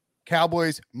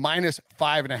 Cowboys minus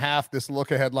 5.5. This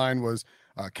look-ahead line was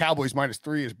Cowboys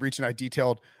 -3, as Breach and I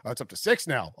detailed. It's up to 6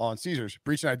 now on Caesars.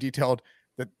 Breach and I detailed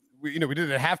that we did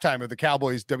it at halftime of the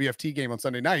Cowboys WFT game on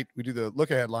Sunday night. We do the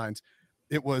look-ahead lines.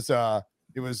 It was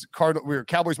Cardinal. We were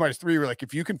Cowboys -3. We're like,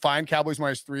 if you can find Cowboys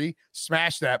 -3,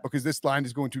 smash that, because this line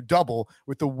is going to double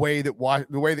with the way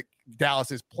that Dallas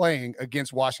is playing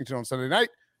against Washington on Sunday night.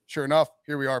 Sure enough,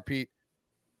 here we are, Pete.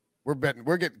 We're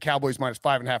getting Cowboys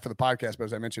 -5.5 for the podcast, but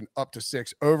as I mentioned, up to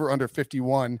 6. Over under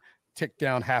 51, tick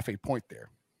down half a point there.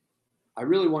 I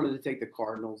really wanted to take the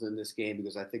Cardinals in this game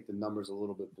because I think the number's a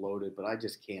little bit bloated, but I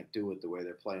just can't do it the way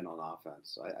they're playing on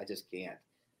offense. I just can't.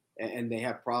 And they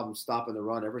have problems stopping the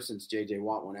run ever since J.J.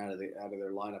 Watt went out of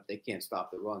their lineup. They can't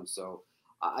stop the run. So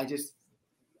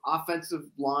offensive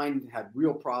line had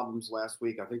real problems last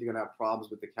week. I think they're going to have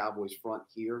problems with the Cowboys front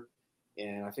here,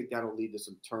 and I think that'll lead to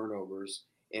some turnovers.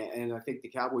 And I think the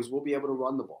Cowboys will be able to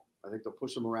run the ball. I think they'll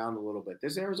push them around a little bit.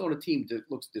 This Arizona team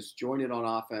looks disjointed on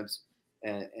offense.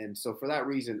 And so for that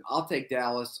reason, I'll take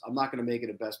Dallas. I'm not going to make it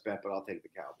a best bet, but I'll take the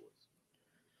Cowboys.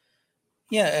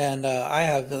 Yeah, and I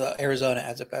have Arizona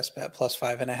as a best bet,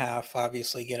 +5.5.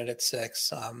 Obviously, get it at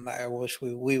 6. I wish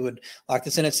we would lock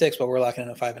this in at 6, but we're locking in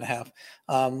at 5.5.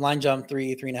 Line jump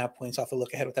 3.5 points off the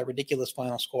look ahead with that ridiculous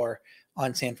final score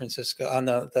on San Francisco on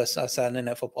the Sunday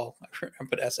Night Football. I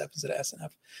put SF instead of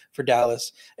SNF for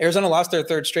Dallas. Arizona lost their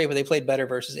third straight, but they played better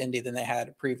versus Indy than they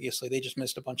had previously. They just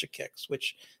missed a bunch of kicks,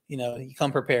 which, you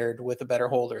come prepared with a better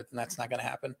holder, then that's not going to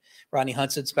happen. Rodney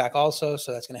Hudson's back also,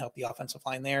 so that's going to help the offensive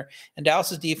line there. And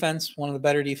Dallas's defense, one of the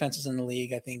better defenses in the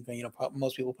league. I think,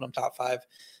 most people put them top 5.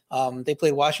 They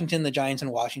played Washington, the Giants,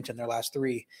 and Washington their last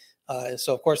 3.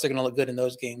 So, of course, they're going to look good in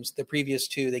those games. The previous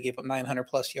 2, they gave up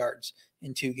 900-plus yards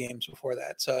in 2 games before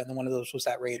that. So, and then one of those was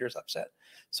that Raiders upset.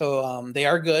 So they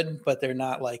are good, but they're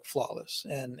not flawless.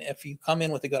 And if you come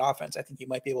in with a good offense, I think you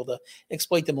might be able to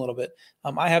exploit them a little bit.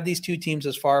 I have these 2 teams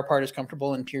as far apart as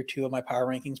comfortable in tier 2 of my power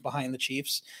rankings behind the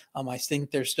Chiefs. I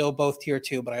think they're still both tier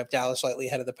 2, but I have Dallas slightly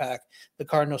ahead of the pack, the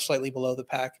Cardinals slightly below the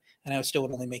pack, and I still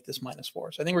would only make this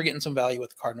 -4. So I think we're getting some value with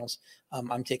the Cardinals.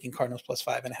 I'm taking Cardinals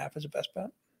 +5.5 as a best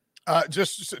bet.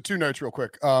 Just 2 notes real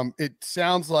quick. It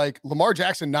sounds like Lamar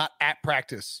Jackson not at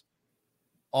practice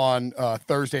on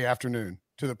Thursday afternoon,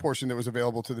 to the portion that was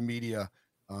available to the media.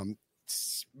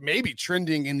 Maybe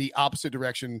trending in the opposite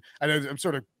direction. I know I'm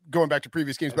sort of going back to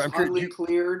previous games, but I'm Huntley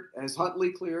cleared. Has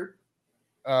Huntley cleared?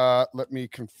 Let me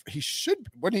he should.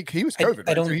 When he was COVID.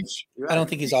 I don't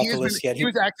think he's off the list yet. He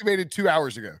was activated 2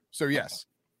 hours ago. So yes,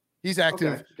 he's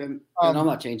active. Okay. Then I'm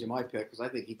not changing my pick because I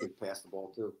think he could pass the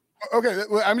ball too. Okay,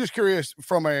 well, I'm just curious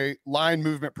from a line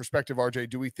movement perspective, RJ.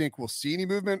 Do we think we'll see any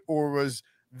movement, or was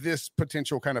this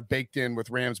potential kind of baked in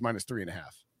with Rams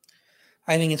 -3.5?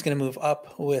 I think it's going to move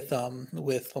up with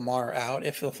Lamar out,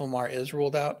 if Lamar is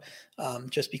ruled out,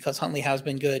 just because Huntley has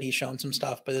been good. He's shown some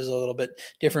stuff, but is a little bit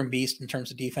different beast in terms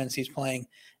of defense he's playing.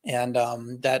 And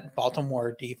that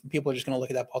Baltimore people are just going to look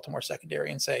at that Baltimore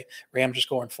secondary and say, Rams just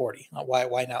scoring 40.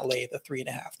 Why not lay the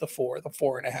 3.5, the 4, the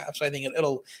 4.5? So I think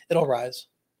it'll rise.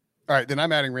 All right, then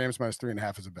I'm adding Rams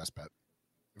 -3.5 as a best bet.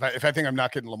 If I think I'm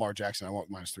not getting Lamar Jackson, I want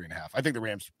 -3.5. I think the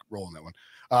Rams roll in that one.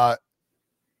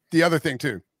 The other thing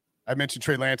too, I mentioned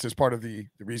Trey Lance as part of the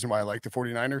reason why I like the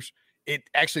 49ers. It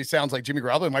actually sounds like Jimmy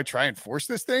Garoppolo might try and force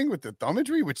this thing with the thumb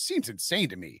injury, which seems insane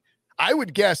to me. I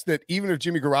would guess that even if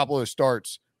Jimmy Garoppolo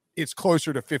starts, it's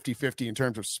closer to 50-50 in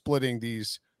terms of splitting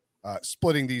these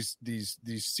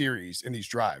series and these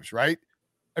drives, right?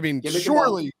 I mean,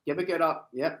 surely gimmick it up.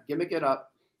 Yep, gimmick it up.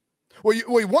 Well,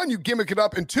 one, you gimmick it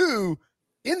up, and 2,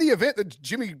 in the event that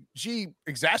Jimmy G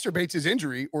exacerbates his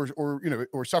injury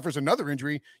or suffers another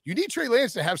injury, you need Trey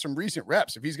Lance to have some recent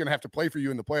reps if he's going to have to play for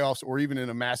you in the playoffs or even in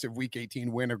a massive Week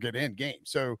 18 win or get in game.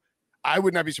 So I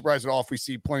would not be surprised at all if we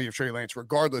see plenty of Trey Lance,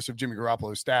 regardless of Jimmy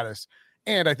Garoppolo's status.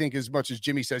 And I think as much as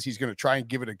Jimmy says he's going to try and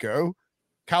give it a go,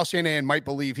 Kyle Shanahan might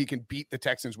believe he can beat the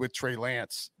Texans with Trey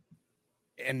Lance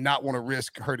and not want to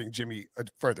risk hurting Jimmy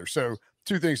further. So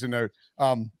 2 things to note.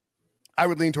 I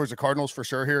would lean towards the Cardinals for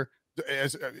sure here.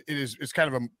 As it's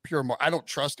kind of a pure. I don't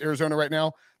trust Arizona right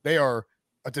now. They are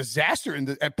a disaster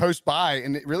at post bye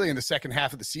and really in the second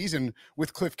half of the season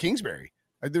with Cliff Kingsbury.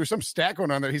 There was some stat going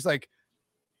on there. He's like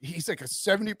a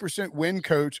 70% win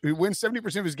coach who wins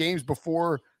 70% of his games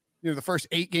before the first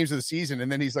 8 games of the season,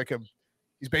 and then he's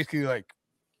basically like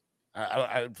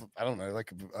I don't know,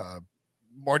 like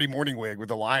Marty Morningwig with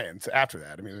the Lions after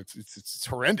that. I mean, it's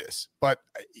horrendous, but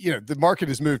the market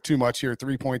has moved too much here.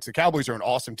 3 points. The Cowboys are an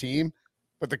awesome team,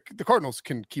 but the Cardinals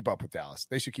can keep up with Dallas.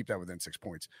 They should keep that within 6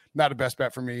 points. Not a best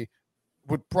bet for me.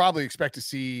 would probably expect to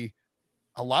see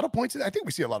a lot of points. I think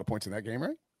we see a lot of points in that game,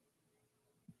 right?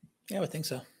 Yeah, I would think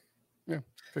so. Yeah,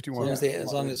 51.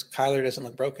 As long as Kyler doesn't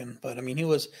look broken. But I mean, he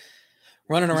was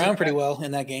running around pretty well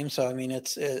in that game. So I mean,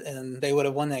 and they would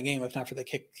have won that game if not for the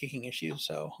kicking issues.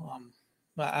 So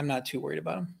I'm not too worried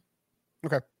about him.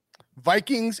 Okay.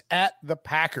 Vikings at the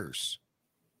Packers.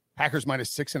 Packers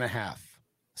 -6.5.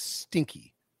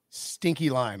 Stinky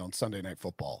line on Sunday Night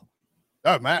Football.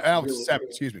 Oh, Matt, really, 7.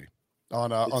 Excuse me.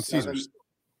 On Caesars.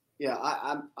 Yeah,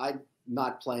 I'm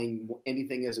not playing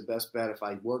anything as a best bet. If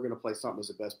I were going to play something as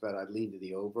a best bet, I'd lean to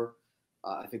the over.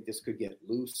 I think this could get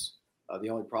loose. The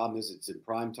only problem is it's in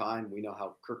prime time. We know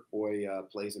how Kirk Boy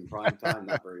plays in prime time,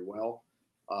 not very well.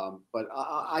 But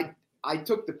I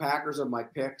took the Packers on my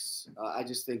picks. I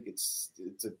just think it's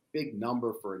a big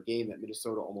number for a game that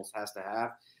Minnesota almost has to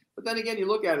have. But then again, you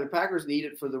look at it, the Packers need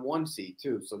it for the 1 seed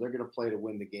too. So they're going to play to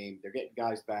win the game. They're getting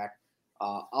guys back.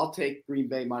 I'll take Green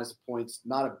Bay minus points.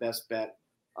 Not a best bet,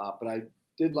 but I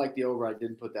did like the over. I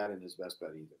didn't put that in as best bet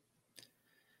either.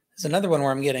 There's another one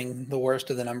where I'm getting the worst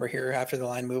of the number here after the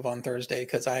line move on Thursday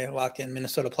because I locked in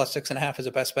Minnesota +6.5 as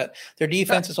a best bet. Their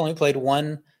defense has only played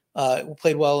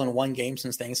well in 1 game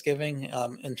since Thanksgiving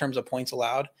in terms of points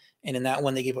allowed. And in that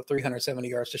one, they gave up 370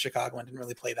 yards to Chicago and didn't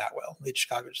really play that well.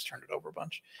 Chicago just turned it over a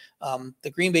bunch.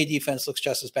 The Green Bay defense looks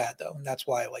just as bad, though, and that's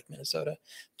why I like Minnesota.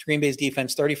 Green Bay's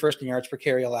defense, 31st in yards per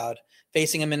carry allowed,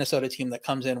 facing a Minnesota team that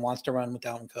comes in, wants to run with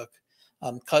Dalvin Cook.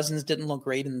 Cousins didn't look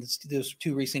great in those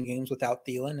 2 recent games without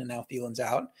Thielen, and now Thielen's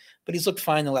out. But he's looked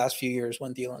fine the last few years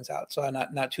when Thielen's out. So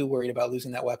I'm not too worried about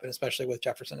losing that weapon, especially with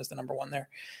Jefferson as the number 1 there.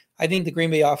 I think the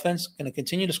Green Bay offense going to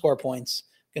continue to score points,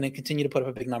 going to continue to put up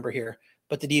a big number here.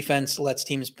 But the defense lets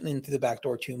teams in through the back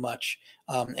door too much.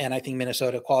 And I think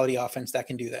Minnesota, quality offense, that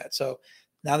can do that. So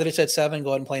now that it's at 7, go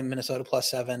ahead and play Minnesota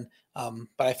 +7.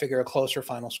 But I figure a closer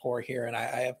final score here, and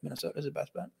I have Minnesota as a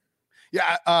best bet.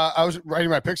 Yeah, I was writing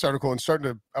my picks article and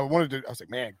I was like,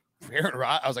 man, Aaron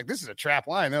Rodgers, I was like, this is a trap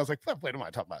line. And I was like, what am I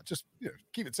talking about? Just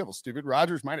keep it simple, stupid.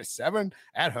 Rodgers -7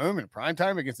 at home in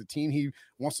primetime against a team he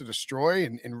wants to destroy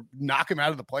and knock him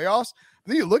out of the playoffs.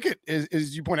 But then you look at,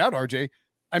 as you point out, RJ,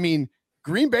 I mean,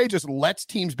 Green Bay just lets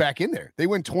teams back in there. They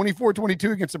win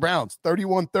 24-22 against the Browns,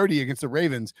 31-30 against the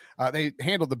Ravens. They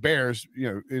handled the Bears,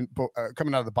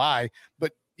 coming out of the bye.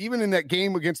 But even in that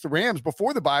game against the Rams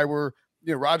before the bye, where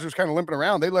Rodgers kind of limping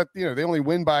around, they only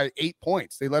win by 8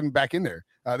 points. They let him back in there.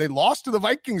 They lost to the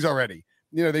Vikings already.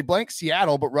 They blanked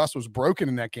Seattle, but Russ was broken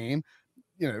in that game.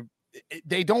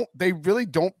 They really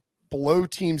don't blow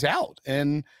teams out.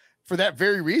 And for that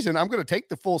very reason, I'm going to take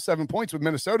the full 7 points with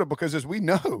Minnesota because, as we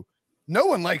know, no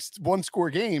one likes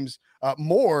 1-score games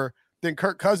more than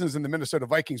Kirk Cousins and the Minnesota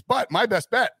Vikings. But my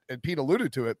best bet, and Pete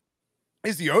alluded to it,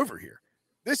 is the over here.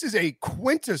 This is a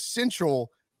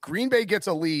quintessential Green Bay gets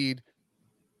a lead,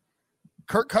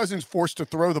 Kirk Cousins forced to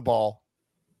throw the ball,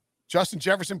 Justin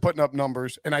Jefferson putting up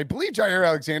numbers, and I believe Jair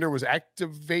Alexander was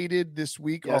activated this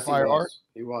week off IR.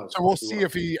 He was. So we'll see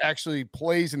if he actually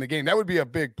plays in the game. That would be a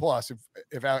big plus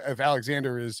if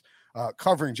Alexander is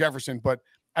covering Jefferson, but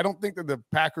I don't think that the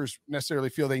Packers necessarily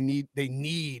feel they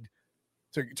need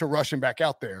to rush him back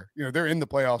out there. They're in the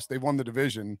playoffs. They've won the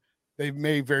division. They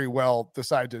may very well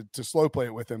decide to slow play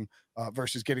it with him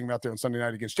versus getting him out there on Sunday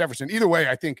night against Jefferson. Either way,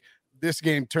 I think this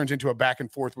game turns into a back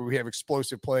and forth where we have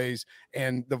explosive plays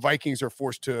and the Vikings are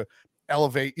forced to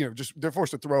elevate, they're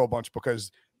forced to throw a bunch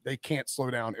because they can't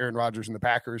slow down Aaron Rodgers and the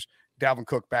Packers. Dalvin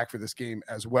Cook back for this game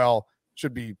as well.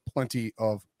 Should be plenty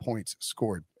of points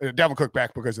scored. Dalvin Cook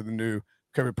back because of the new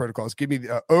COVID protocols. Give me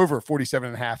the over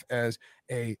 47.5 as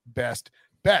a best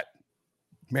bet.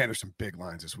 Man, there's some big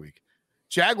lines this week.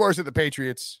 Jaguars at the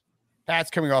Patriots. Pats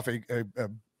coming off a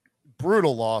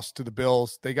brutal loss to the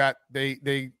Bills. We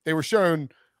were shown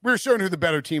who the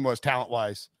better team was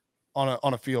talent-wise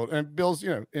on a field. And Bills,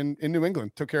 in New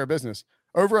England took care of business.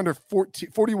 Over under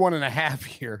 41.5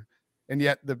 here. And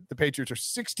yet the Patriots are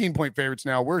 16-point favorites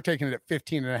now. We're taking it at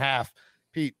 15.5.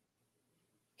 Pete,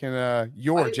 can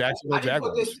Jacksonville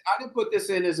Jaguars? I didn't put this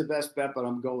in as a best bet, but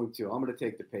I'm going to. I'm going to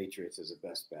take the Patriots as a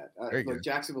best bet. Look,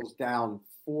 Jacksonville's down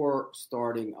 4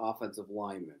 starting offensive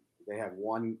linemen. They have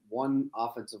one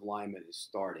offensive lineman is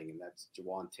starting, and that's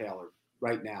Jawan Taylor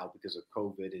right now because of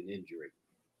COVID and injury.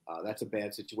 That's a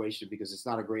bad situation because it's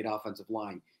not a great offensive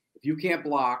line. If you can't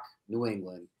block New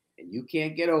England and you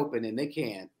can't get open, and they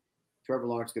can't, Trevor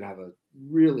Lawrence is going to have a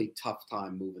really tough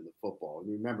time moving the football.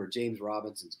 And remember, James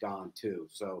Robinson's gone too.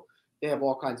 So they have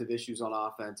all kinds of issues on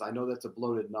offense. I know that's a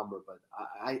bloated number, but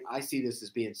I see this as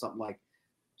being something like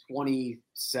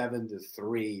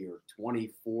 27-3 or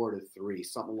 24-3,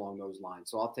 something along those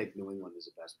lines. So I'll take New England as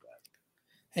a best bet.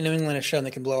 And New England has shown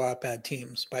they can blow out bad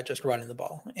teams by just running the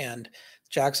ball. And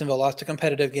Jacksonville lost a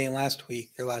competitive game last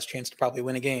week, their last chance to probably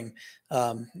win a game,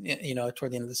 toward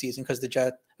the end of the season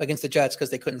against the Jets because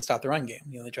they couldn't stop the run game.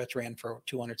 The Jets ran for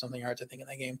 200-something yards, I think, in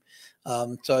that game.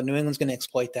 So New England's going to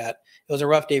exploit that. It was a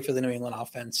rough day for the New England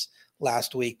offense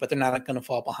last week, but they're not going to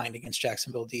fall behind against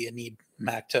Jacksonville D and need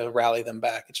Mac to rally them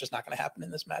back. It's just not going to happen in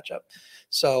this matchup.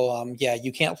 So,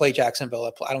 you can't play Jacksonville.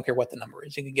 I don't care what the number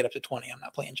is. You can get up to 20. I'm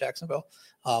not playing Jacksonville.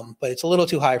 But it's a little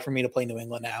too high for me to play New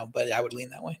England now, but I would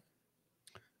lean that way.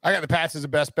 I got the Pats as a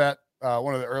best bet.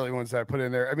 One of the early ones that I put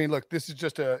in there. I mean, look, this is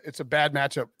it's a bad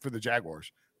matchup for the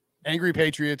Jaguars. Angry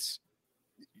Patriots,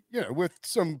 with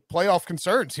some playoff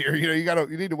concerns here. You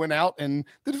need to win out, and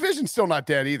the division's still not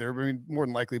dead either. I mean, more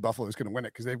than likely Buffalo's going to win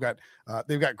it because they've got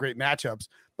great matchups.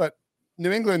 But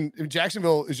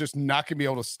Jacksonville is just not going to be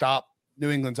able to stop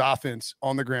New England's offense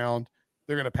on the ground.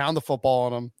 They're going to pound the football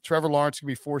on them. Trevor Lawrence can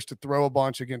be forced to throw a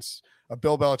bunch against a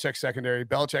Bill Belichick secondary.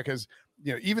 Belichick has,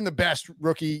 even the best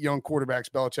rookie young quarterbacks,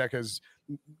 Belichick has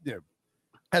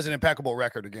an impeccable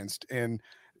record against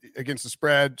the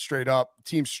spread straight up.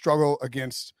 Teams struggle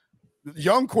against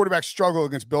young quarterbacks struggle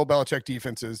against Bill Belichick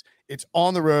defenses. It's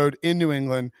on the road in New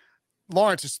England.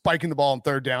 Lawrence is spiking the ball on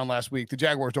third down last week. The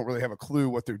Jaguars don't really have a clue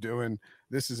what they're doing.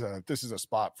 This is a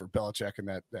spot for Belichick and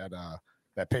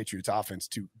that Patriots offense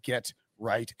to get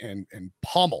right and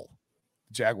pummel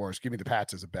the Jaguars. Give me the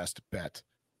Pats as a best bet.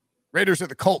 Raiders at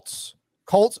the Colts.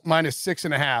 Colts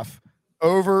 -6.5.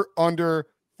 Over under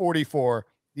 44.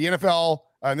 The NFL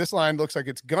and this line looks like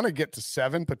it's going to get to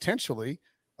 7 potentially.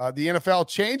 The NFL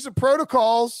changed the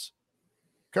protocols,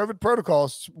 COVID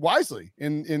protocols, wisely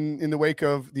in the wake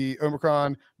of the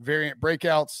Omicron variant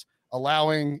breakouts,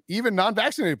 allowing even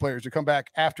non-vaccinated players to come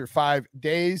back after 5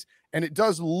 days. And it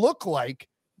does look like,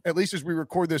 at least as we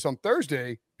record this on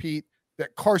Thursday, Pete,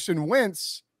 that Carson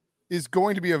Wentz is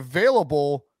going to be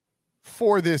available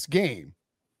for this game.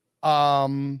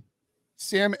 Sam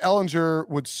Ehlinger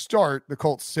would start, the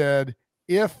Colts said,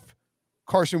 if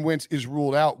Carson Wentz is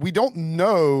ruled out. We don't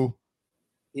know.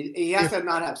 He has to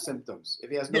not have symptoms. If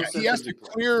he has no symptoms, he has to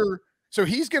clear. So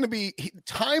he's going to be,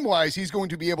 time-wise, he's going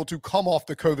to be able to come off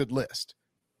the COVID list.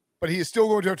 But he is still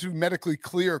going to have to medically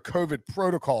clear COVID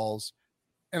protocols.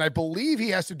 And I believe he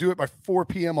has to do it by 4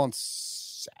 p.m. on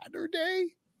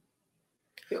Saturday.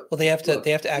 Well, they have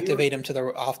to activate him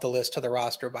off the list to the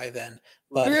roster by then,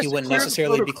 but he wouldn't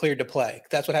necessarily be cleared to play.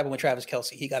 That's what happened with Travis Kelce.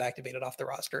 He got activated off the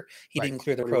roster. He didn't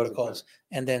clear the protocols,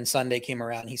 and then Sunday came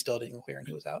around. He still didn't clear, and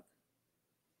he was out.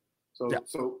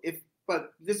 But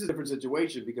this is a different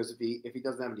situation because if he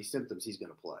doesn't have any symptoms, he's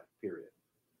going to play. Period.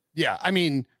 Yeah, I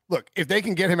mean, look, if they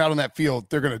can get him out on that field,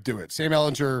 they're going to do it. Sam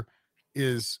Ehlinger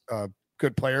is a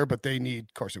good player, but they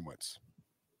need Carson Wentz.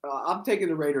 I'm taking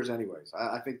the Raiders anyways.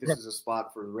 I think this is a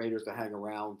spot for the Raiders to hang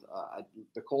around.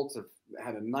 The Colts have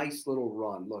had a nice little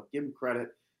run. Look, give them credit.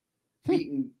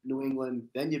 Beating New England,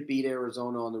 then you beat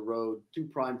Arizona on the road, 2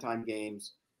 primetime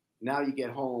games. Now you get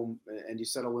home and you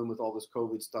settle in with all this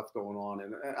COVID stuff going on.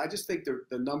 And I just think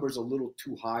the number's a little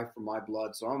too high for my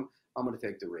blood. So I'm going to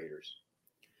take the Raiders.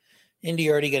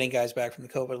 Indy already getting guys back from the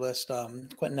COVID list.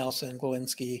 Quentin Nelson,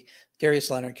 Glowinski,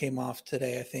 Darius Leonard came off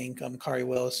today, I think. Kari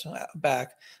Willis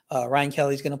back. Ryan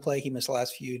Kelly's going to play. He missed the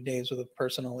last few days with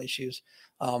personal issues.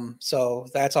 So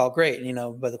that's all great,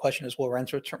 but the question is, will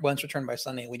Wentz return by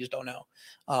Sunday? We just don't know.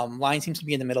 Line seems to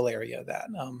be in the middle area of that.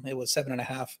 It was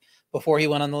 7.5 before he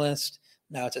went on the list.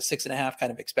 Now it's at 6.5, kind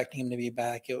of expecting him to be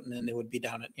back, and then it would be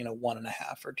down at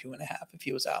 1.5 or 2.5 if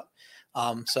he was out.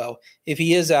 So if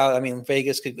he is out, I mean,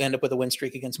 Vegas could end up with a win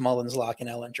streak against Mullins, Locke, and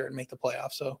Ehlinger and make the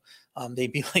playoffs. So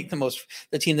they'd be like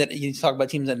the team that you talk about,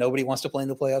 teams that nobody wants to play in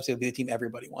the playoffs. It would be the team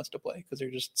everybody wants to play because they're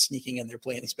just sneaking in. They're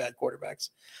playing these bad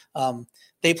quarterbacks.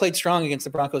 They played strong against the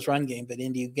Broncos run game, but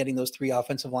Indy getting those 3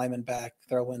 offensive linemen back,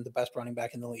 throw in the best running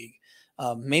back in the league.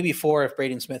 Maybe 4 if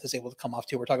Braden Smith is able to come off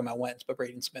too. We're talking about Wentz, but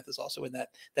Braden Smith is also in that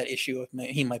issue of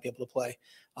he might be able to play.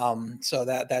 So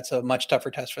that's a much tougher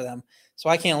test for them. So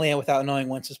I can't lean without knowing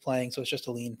Wentz is playing. So it's just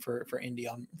a lean for Indy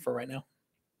for right now.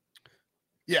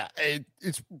 Yeah,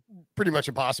 it's pretty much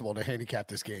impossible to handicap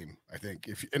this game. I think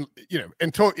you're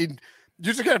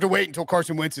just gonna have to wait until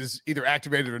Carson Wentz is either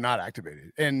activated or not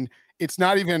activated, and it's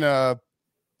not even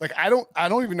I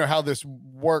don't even know how this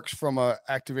works from a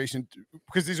activation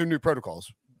because these are new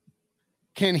protocols.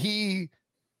 Can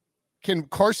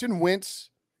Carson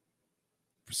Wentz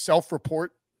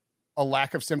self-report a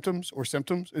lack of symptoms or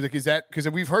symptoms? Is that because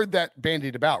we've heard that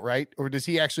bandied about, right? Or does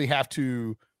he actually have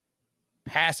to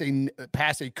pass a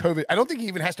COVID? I don't think he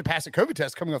even has to pass a COVID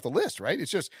test coming off the list, right? It's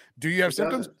just, do you have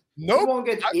symptoms? No, he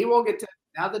won't get.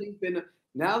 Now that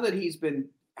he's been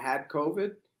had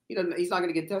COVID, He's not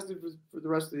going to get tested for the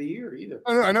rest of the year either.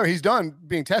 I know he's done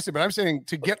being tested, but I'm saying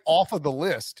to get off of the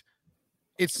list,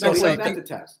 it's no, so he doesn't have to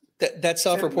test. That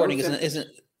self-reporting isn't.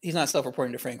 He's not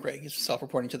self-reporting to Frank Reich. He's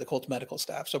self-reporting to the Colts medical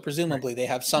staff. So presumably they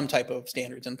have some type of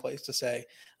standards in place to say,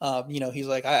 he's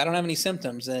like, I don't have any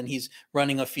symptoms, and he's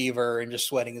running a fever and just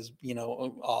sweating his,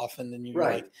 off, and then you're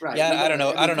like, yeah, I don't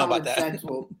know about that.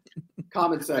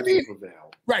 Common sense will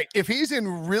prevail. Right. If he's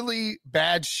in really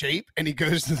bad shape and he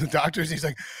goes to the doctors, he's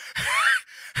like,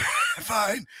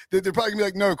 fine. They're probably gonna be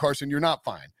like, no, Carson, you're not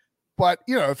fine. But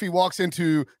if he walks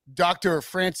into Dr.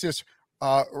 Francis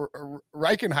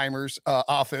Reichenheimer's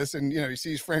office and he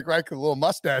sees Frank Reich with a little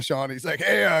mustache on, he's like,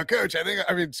 hey, coach,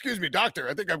 excuse me, doctor,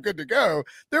 I think I'm good to go.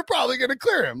 They're probably going to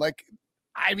clear him. Like,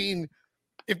 I mean,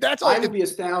 if that's all, I will be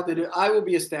astounded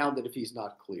if he's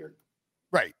not cleared.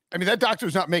 Right. I mean, that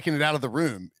doctor's not making it out of the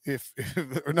room if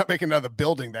or not making it out of the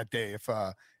building that day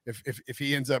if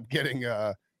he ends up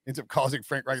causing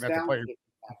Frank Reich not to play,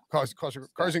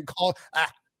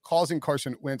 causing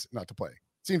Carson Wentz not to play.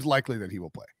 Seems likely that he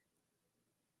will play.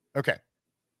 Okay.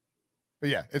 But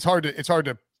yeah, it's hard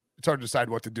to decide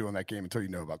what to do in that game until you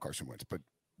know about Carson Wentz. But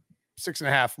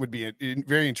 6.5 would be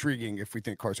very intriguing if we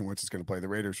think Carson Wentz is going to play. The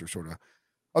Raiders are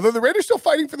although the Raiders still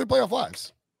fighting for their playoff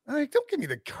lives. Don't give me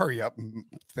the hurry up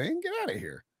thing. Get out of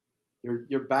here.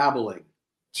 You're babbling.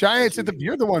 Giants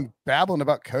you're the one babbling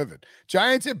about COVID.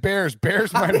 Giants at Bears.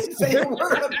 Bears minus. I didn't say a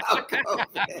word about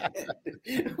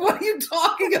COVID. What are you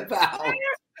talking about?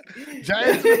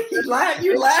 Giants. You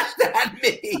laughed at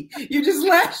me. You just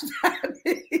laughed at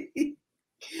me.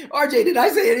 RJ, did I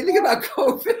say anything about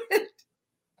COVID?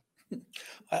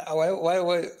 Why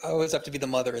I always have to be the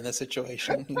mother in this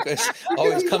situation? You guys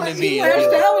always come to me. He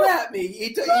lashed out at me.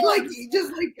 He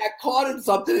just got caught in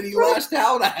something and he lashed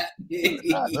out at me.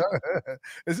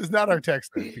 This is not our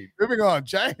text, Pete. Moving on.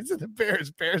 Giants and the Bears.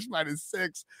 Bears minus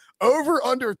 6. Over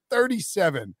under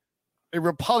 37. A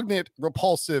repugnant,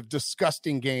 repulsive,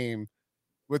 disgusting game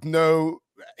with no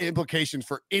implication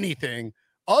for anything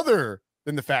other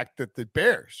than the fact that the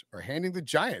Bears are handing the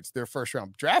Giants their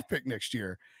first-round draft pick next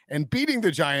year, and beating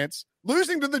the Giants,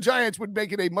 losing to the Giants would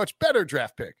make it a much better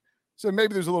draft pick. So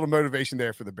maybe there's a little motivation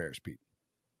there for the Bears, Pete.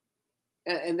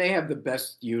 And they have the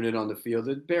best unit on the field.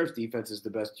 The Bears defense is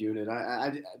the best unit.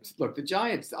 Look, the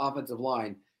Giants offensive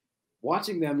line,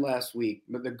 watching them last week,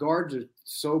 the guards are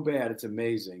so bad, it's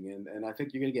amazing. And I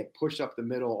think you're going to get pushed up the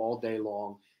middle all day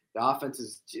long. The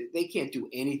offense they can't do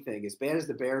anything. As bad as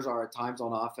the Bears are at times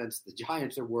on offense, the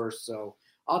Giants are worse. So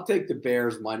I'll take the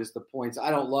Bears minus the points.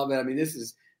 I don't love it. I mean, this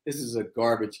is a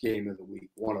garbage game of the week,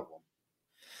 one of them.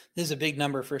 This is a big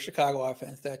number for Chicago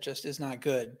offense. That just is not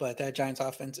good, but that Giants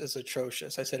offense is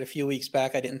atrocious. I said a few weeks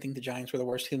back, I didn't think the Giants were the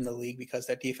worst team in the league because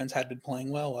that defense had been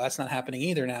playing well. Well, that's not happening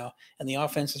either now. And the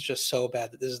offense is just so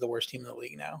bad that this is the worst team in the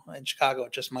league now. And Chicago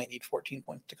just might need 14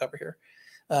 points to cover here.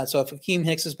 So if Akeem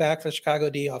Hicks is back for the Chicago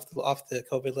D off the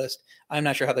COVID list, I'm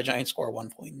not sure how the Giants score 1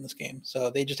 point in this game. So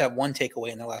they just have one takeaway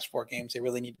in their last 4 games. They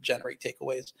really need to generate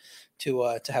takeaways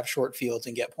to have short fields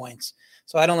and get points.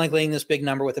 So I don't like laying this big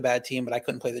number with a bad team, but I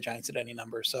couldn't play the Giants at any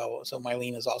number. So my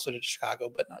lean is also to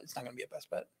Chicago, but no, it's not going to be a best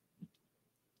bet.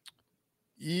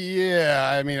 Yeah,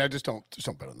 I mean, I just don't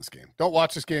bet on this game. Don't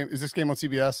watch this game. Is this game on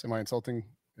CBS? Am I insulting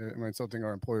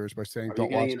our employers by saying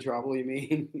don't watch it? In trouble, you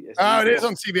mean? Yes, it is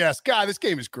on CBS. God, this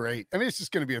game is great. I mean, it's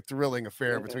just going to be a thrilling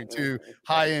affair between two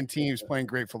high-end teams playing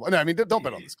great football. No, I mean, don't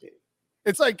bet on this game.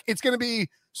 It's like it's going to be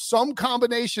some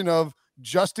combination of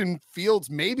Justin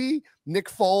Fields, maybe Nick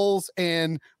Foles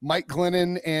and Mike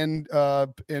Glennon and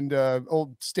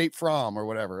old State From or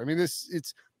whatever. I mean,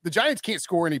 the Giants can't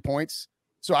score any points.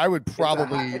 So I would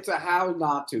probably it's a how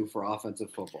not to for offensive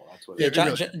football. That's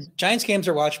what. Giants games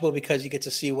are watchable because you get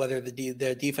to see whether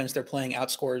the defense they're playing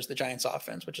outscores the Giants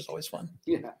offense, which is always fun.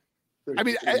 Yeah, I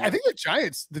mean, I think the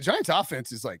Giants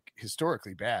offense is like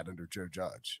historically bad under Joe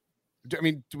Judge. I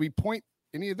mean, do we point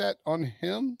any of that on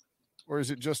him, or is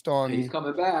it just on? He's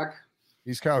coming back.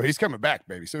 He's coming back,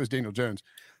 baby. So is Daniel Jones.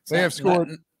 Have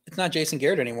scored. It's not Jason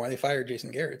Garrett anymore. They fired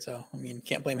Jason Garrett, so I mean,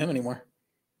 can't blame him anymore.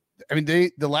 I mean,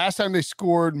 the last time they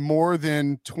scored more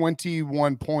than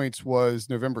 21 points was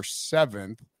November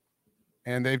 7th,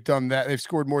 and they've done that. They've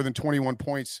scored more than 21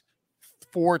 points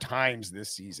 4 times this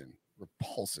season.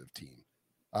 Repulsive team.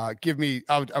 I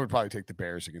would probably take the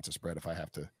Bears against the spread if I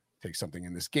have to take something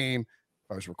in this game.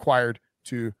 If I was required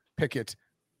to pick it.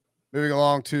 Moving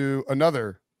along to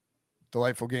another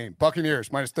delightful game.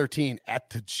 Buccaneers minus 13 at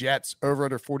the Jets. Over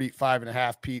under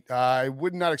 45.5. Pete, I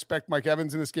would not expect Mike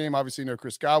Evans in this game. Obviously, no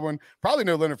Chris Godwin. Probably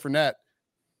no Leonard Fournette.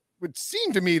 Would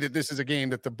seem to me that this is a game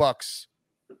that the Bucs,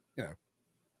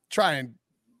 try and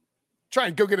try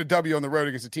and go get a W on the road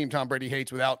against a team Tom Brady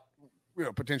hates without,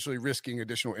 potentially risking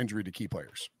additional injury to key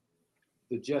players.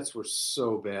 The Jets were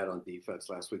so bad on defense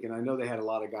last week, and I know they had a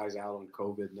lot of guys out on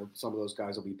COVID, and some of those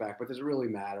guys will be back, but does it really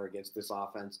matter against this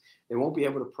offense? They won't be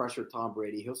able to pressure Tom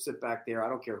Brady. He'll sit back there. I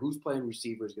don't care who's playing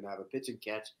receiver, is going to have a pitch and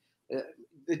catch.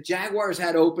 The Jaguars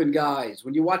had open guys.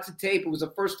 When you watch the tape, it was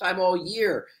the first time all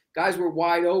year. Guys were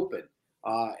wide open,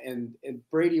 and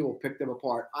Brady will pick them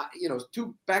apart.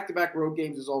 2 back-to-back road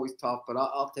games is always tough, but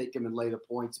I'll take him and lay the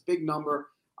points. Big number.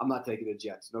 I'm not taking the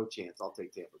Jets. No chance. I'll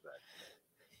take Tampa Bay.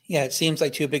 Yeah, it seems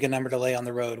like too big a number to lay on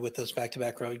the road with those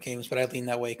back-to-back road games, but I lean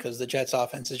that way because the Jets'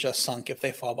 offense is just sunk if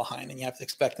they fall behind, and you have to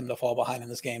expect them to fall behind in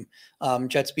this game.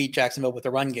 Jets beat Jacksonville with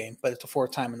a run game, but it's the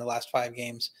 4th time in the last 5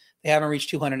 games. They haven't reached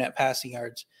 200 net passing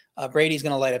yards. Brady's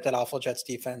going to light up that awful Jets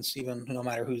defense, even no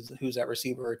matter who's at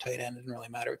receiver or tight end. It doesn't really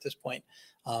matter at this point.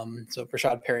 So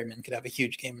Rashad Perryman could have a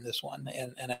huge game in this one,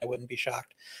 and I wouldn't be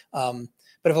shocked.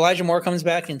 But if Elijah Moore comes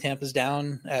back and Tampa's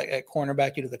down at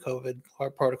cornerback due to the COVID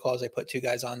protocols, they put 2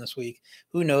 guys on this week.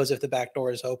 Who knows if the back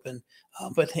door is open?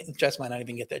 But the Jets might not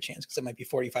even get that chance because it might be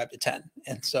 45-10,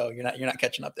 and so you're not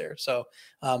catching up there. So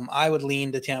I would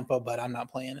lean to Tampa, but I'm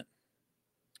not playing it.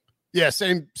 Yeah,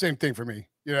 same thing for me.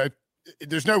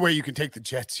 There's no way you can take the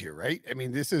Jets here, right? I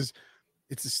mean, it's a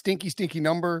stinky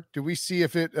number. Do we see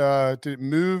if it did it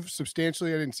move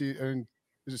substantially? I didn't see.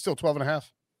 Is it still 12.5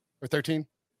 or 13?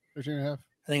 13.5? I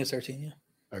think it's 13.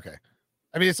 Yeah. Okay.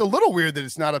 I mean, it's a little weird that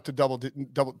it's not up to double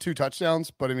 2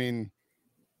 touchdowns, but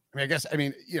I guess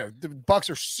the Bucs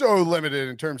are so limited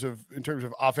in terms of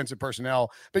offensive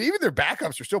personnel, but even their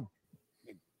backups are still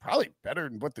probably better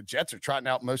than what the Jets are trotting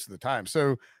out most of the time.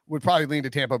 So would probably lean to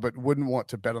Tampa, but wouldn't want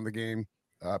to bet on the game.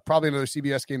 Probably another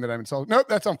CBS game that I'm insulted. Nope,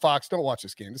 that's on Fox. Don't watch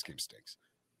this game. This game stinks.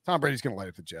 Tom Brady's going to light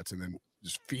up the Jets and then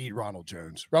just feed Ronald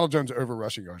Jones. Ronald Jones over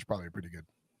rushing yards, probably a pretty good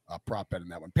prop bet in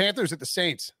that one. Panthers at the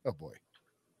Saints. Oh boy.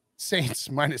 Saints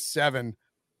 -7,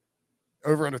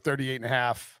 over under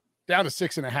 38.5, down to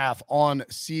 6.5 on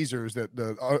Caesars. That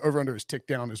the over under is ticked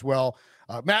down as well.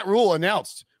 Matt Rule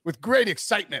announced with great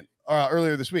excitement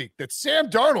earlier this week that Sam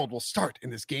Darnold will start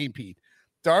in this game, Pete.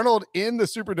 Darnold in the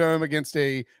Superdome against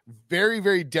a very,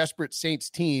 very desperate Saints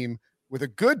team with a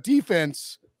good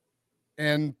defense,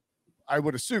 and I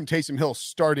would assume Taysom Hill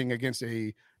starting against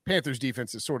a Panthers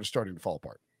defense is sort of starting to fall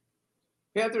apart.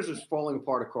 Panthers are falling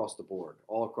apart all across the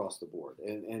board.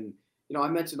 And I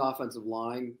mentioned offensive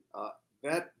line.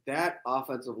 That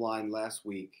offensive line last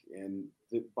week, and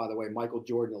by the way, Michael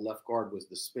Jordan, the left guard, was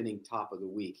the spinning top of the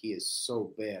week. He is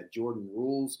so bad. Jordan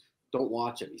rules. Don't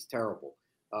watch him. He's terrible.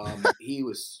 He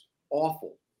was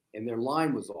awful, and their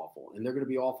line was awful, and they're going to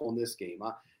be awful in this game.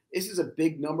 This is a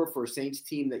big number for a Saints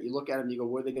team that you look at them and you go,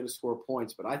 where are they going to score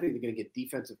points? But I think they're going to get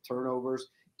defensive turnovers,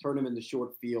 turn them into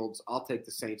short fields. I'll take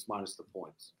the Saints minus the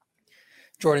points.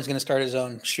 Jordan's going to start his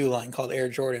own shoe line called Air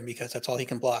Jordan because that's all he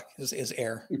can block is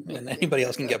air, and anybody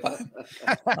else can get by him.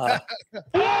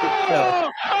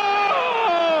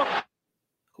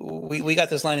 We got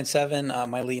this line at 7.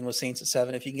 My lean was Saints at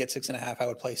 7. If you can get 6.5, I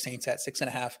would play Saints at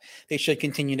 6.5. They should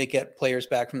continue to get players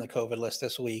back from the COVID list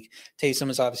this week. Taysom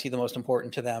is obviously the most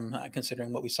important to them,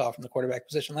 considering what we saw from the quarterback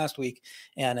position last week,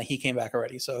 and he came back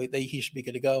already, so he should be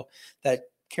good to go. That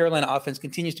Carolina offense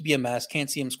continues to be a mess. Can't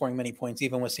see him scoring many points,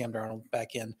 even with Sam Darnold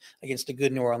back in against a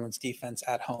good New Orleans defense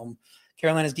at home.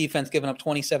 Carolina's defense given up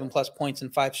 27-plus points in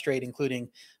 5 straight, including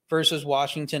versus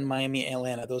Washington, Miami,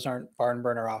 Atlanta. Those aren't barn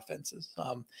burner offenses.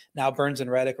 Now Burns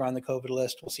and Reddick are on the COVID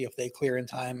list. We'll see if they clear in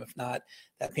time. If not,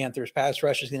 that Panthers pass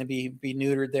rush is going to be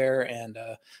neutered there, and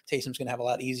Taysom's going to have a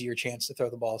lot easier chance to throw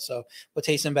the ball. So with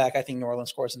Taysom back, I think New Orleans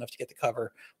scores enough to get the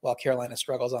cover while Carolina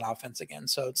struggles on offense again.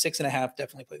 So 6.5,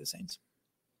 definitely play the Saints.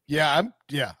 Yeah,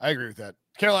 I agree with that.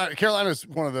 Carolina is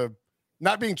one of the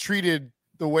not being treated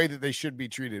the way that they should be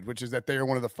treated, which is that they are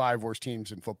one of the 5 worst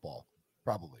teams in football,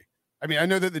 probably. I mean, I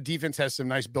know that the defense has some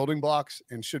nice building blocks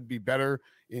and should be better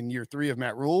in year 3 of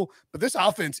Matt Rule, but this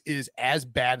offense is as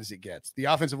bad as it gets. The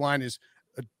offensive line is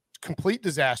a complete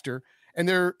disaster. And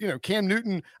they're, Cam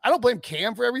Newton, I don't blame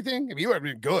Cam for everything. I mean, he would have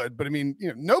been good, but I mean,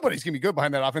 nobody's going to be good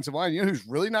behind that offensive line. You know who's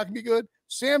really not going to be good?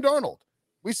 Sam Darnold.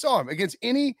 We saw him against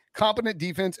any competent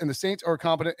defense, and the Saints are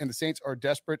competent, and the Saints are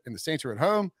desperate, and the Saints are at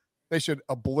home. They should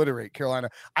obliterate Carolina.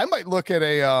 I might look at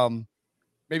a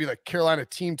maybe like Carolina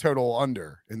team total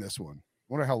under in this one.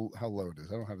 I wonder how low it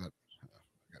is. I don't have that.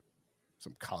 I got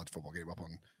some college football game up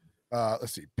on.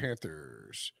 Let's see,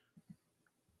 Panthers.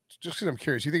 Just because I'm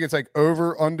curious, you think it's like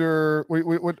over under?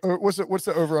 What's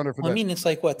the over under for that? I mean, it's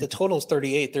like what the total is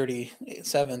 38,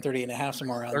 37, 30.5,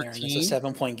 somewhere around 13? There. And it's a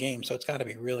 7-point game, so it's got to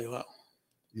be really low.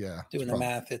 Yeah. Doing the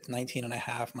math, it's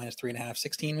 19.5 minus 3.5,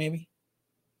 16 maybe.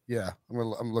 Yeah,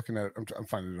 I'm looking at it. I'm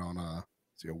finding it on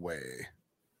see away.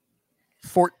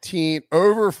 14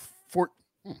 over 4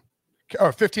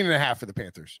 or 15 and a half for the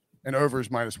Panthers, and over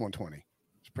is minus 120.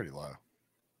 It's pretty low.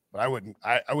 But I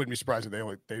wouldn't be surprised if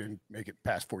they didn't make it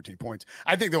past 14 points.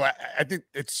 I think though I think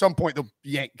at some point they'll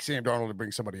yank Sam Darnold and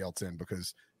bring somebody else in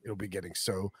because it'll be getting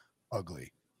so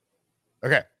ugly.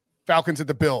 Okay, Falcons at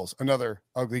the Bills, another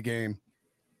ugly game.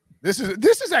 This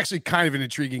is actually kind of an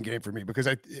intriguing game for me because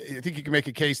I think you can make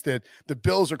a case that the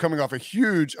Bills are coming off a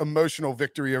huge emotional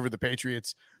victory over the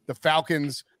Patriots. The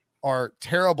Falcons are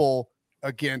terrible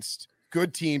against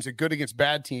good teams and good against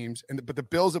bad teams, but the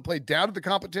Bills have played down to the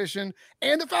competition,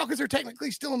 and the Falcons are technically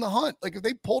still in the hunt. Like if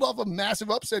they pulled off a massive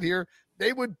upset here,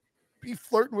 they would be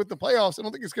flirting with the playoffs. I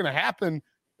don't think it's going to happen.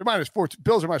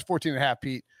 Bills are minus 14 and a half,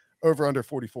 Pete, over under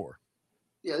 44.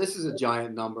 Yeah, this is a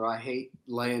giant number. I hate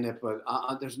laying it, but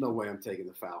there's no way I'm taking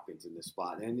the Falcons in this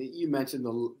spot. And you mentioned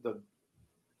the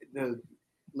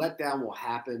letdown will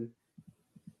happen,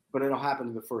 but it'll happen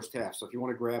in the first half. So if you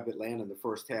want to grab Atlanta in the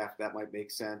first half, that might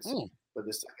make sense. But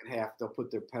the second half, they'll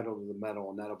put their pedal to the metal,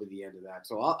 and that'll be the end of that.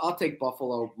 So I'll take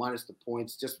Buffalo minus the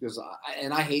points just because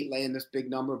I hate laying this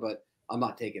big number, but I'm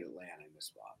not taking Atlanta in this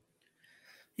spot.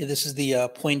 Yeah, this is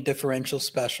the point differential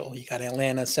special. You got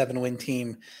Atlanta, 7-win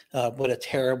team, with a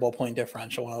terrible point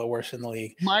differential, one of the worst in the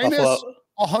league. Minus Buffalo,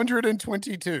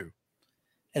 122.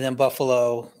 And then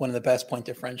Buffalo, one of the best point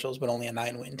differentials, but only a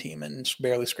 9-win team and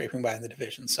barely scraping by in the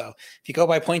division. So if you go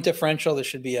by point differential, this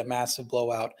should be a massive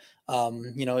blowout.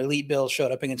 Elite Bills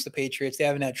showed up against the Patriots. They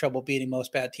haven't had trouble beating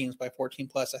most bad teams by 14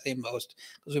 plus. I think most,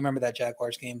 because we remember that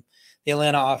Jaguars game. The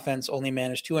Atlanta offense only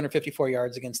managed 254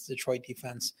 yards against the Detroit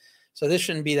defense. So this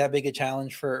shouldn't be that big a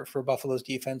challenge for Buffalo's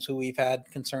defense, who we've had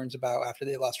concerns about after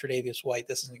they lost Tre'Davious White.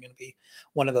 This isn't going to be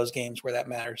one of those games where that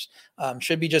matters.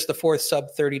 Should be just the fourth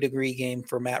sub-30-degree game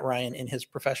for Matt Ryan in his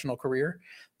professional career,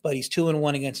 but he's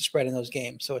 2-1 against the spread in those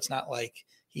games. So it's not like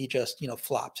he just,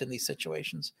 flops in these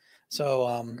situations. So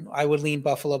I would lean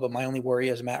Buffalo, but my only worry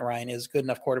is Matt Ryan is good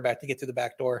enough quarterback to get through the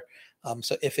back door.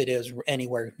 So if it is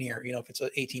anywhere near, if it's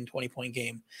an 18, 20-point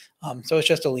game. So it's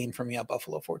just a lean for me at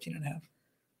Buffalo, 14.5.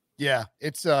 Yeah,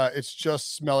 it's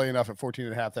just smelly enough at 14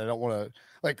 and a half that I don't want to,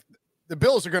 like, the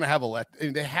Bills are going to have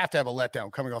they have to have a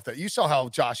letdown coming off that. You saw how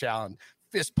Josh Allen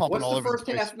fist pumping all over the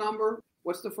place.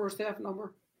 What's the first half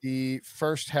number? The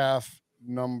first half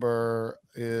number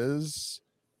is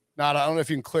not, I don't know if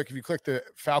you click the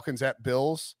Falcons at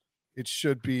Bills, it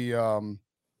should be able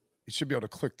to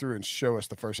click through and show us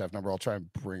the first half number. I'll try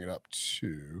and bring it up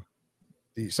to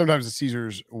sometimes the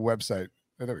Caesars website.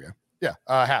 Oh, there we go. Yeah.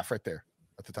 Half right there.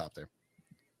 At the top there.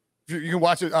 You can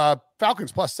watch it.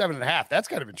 Falcons plus 7.5. That's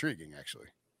kind of intriguing, actually.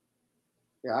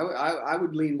 Yeah, I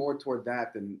would lean more toward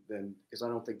that than because I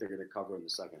don't think they're going to cover in the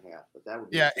second half. But that would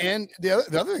be and the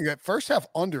other thing, that first half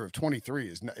under of 23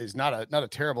 is not a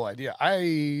terrible idea.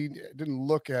 I didn't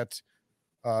look at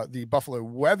the Buffalo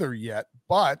weather yet,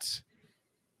 but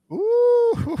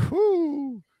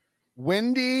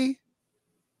windy,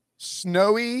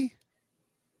 snowy,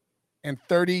 and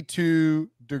 32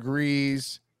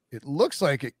 degrees. It looks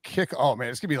like it oh man,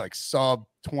 it's gonna be like sub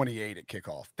 28 at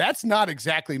kickoff. That's not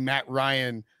exactly Matt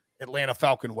Ryan Atlanta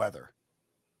Falcon weather.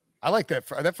 I like that.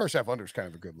 That first half under is kind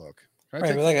of a good look.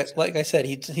 Right, but like I said,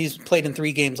 he's played in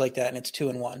 3 games like that, and it's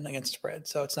 2-1 against spread.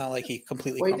 So it's not like he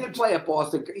completely. Well, he did play at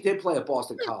Boston. He did play at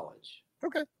Boston College.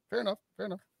 Okay, fair enough.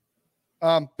 Look,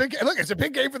 it's a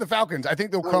big game for the Falcons. I think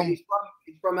they'll come. He's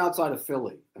from outside of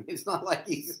Philly. I mean, it's not like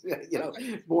he's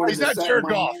born. He's not Jared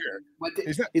Goff here.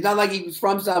 He's not like he was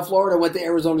from South Florida, went to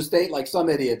Arizona State, like some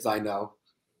idiots I know.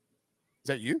 Is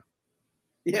that you?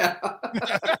 Yeah.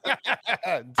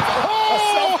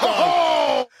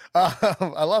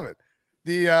 I love it.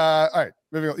 All right,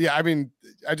 moving on. Yeah, I mean,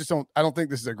 I don't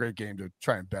think this is a great game to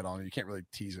try and bet on. You can't really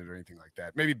tease it or anything like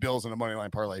that. Maybe Bills in a money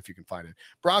line parlay if you can find it.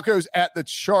 Broncos at the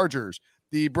Chargers.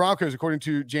 The Broncos, according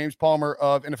to James Palmer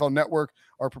of NFL Network,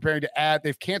 are preparing to add.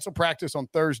 They've canceled practice on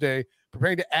Thursday,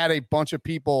 preparing to add a bunch of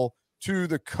people to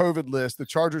the COVID list. The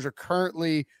Chargers are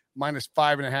currently minus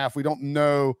 5.5. We don't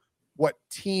know what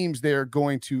teams they're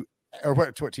going to, or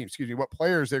what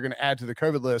players they're going to add to the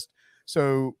COVID list.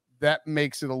 So that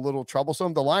makes it a little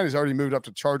troublesome. The line has already moved up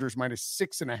to Chargers minus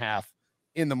 6.5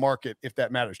 in the market, if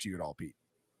that matters to you at all, Pete.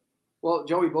 Well,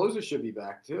 Joey Bosa should be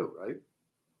back too, right?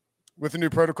 With the new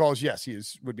protocols, yes,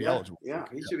 would be eligible. Yeah,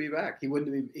 he should be back. He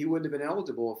wouldn't have been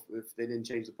eligible if they didn't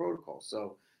change the protocol.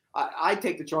 So I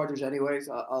take the Chargers anyways.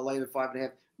 I'll lay the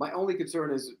 5.5. My only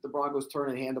concern is the Broncos turn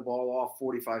and hand the ball off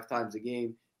 45 times a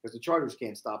game because the Chargers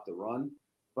can't stop the run.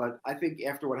 But I think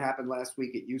after what happened last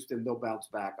week at Houston, they'll bounce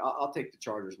back. I'll take the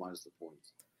Chargers minus the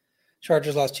points.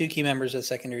 Chargers lost 2 key members of the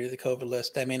secondary to the COVID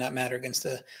list. That may not matter against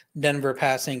the Denver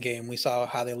passing game. We saw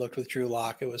how they looked with Drew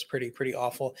Lock. It was pretty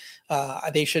awful.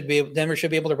 Denver should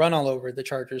be able to run all over the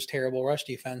Chargers' terrible rush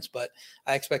defense, but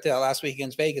I expected that last week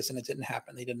against Vegas, and it didn't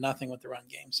happen. They did nothing with the run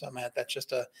game. So, Matt, that's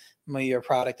just a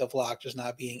product of Lock just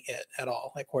not being it at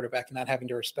all at quarterback and not having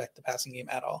to respect the passing game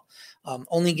at all.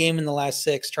 Only game in the last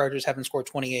 6 Chargers haven't scored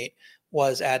 28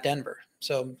 was at Denver.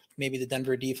 So maybe the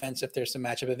Denver defense, if there's some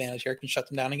matchup advantage here, can shut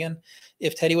them down again.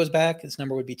 If Teddy was back, this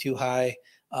number would be too high.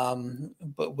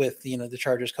 But with the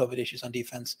Chargers COVID issues on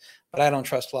defense, but I don't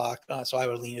trust Lock, so I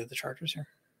would lean to the Chargers here.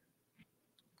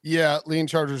 Yeah, lean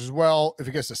Chargers as well. If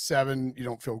it gets to 7, you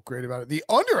don't feel great about it. The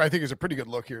under, I think, is a pretty good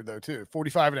look here, though, too.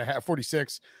 45.5,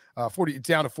 46, 40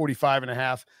 down to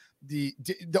 45.5.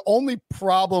 The only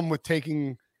problem with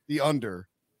taking the under,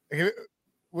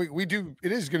 we do.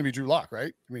 It is going to be Drew Lock,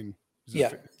 right? I mean.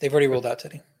 Yeah, they've already ruled out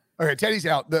Teddy. Okay, Teddy's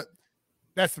out.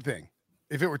 That's the thing.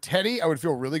 If it were Teddy, I would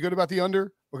feel really good about the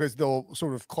under because they'll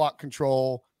sort of clock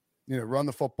control, run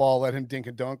the football, let him dink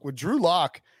and dunk. With Drew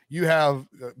Lock, you have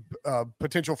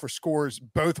potential for scores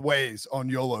both ways on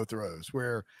YOLO throws,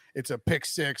 where it's a pick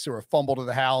 6 or a fumble to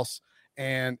the house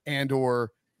or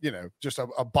just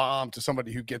a bomb to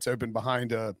somebody who gets open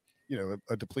behind a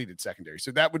depleted secondary.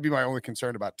 So that would be my only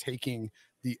concern about taking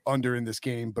the under in this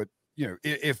game. But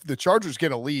if the Chargers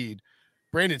get a lead,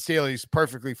 Brandon Staley's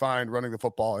perfectly fine running the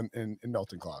football and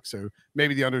melting clock. So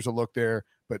maybe the under's a look there,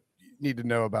 but you need to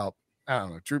know about, I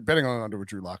don't know, betting on an under with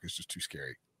Drew Lock is just too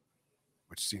scary,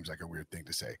 which seems like a weird thing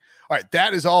to say. All right,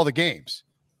 that is all the games.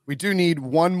 We do need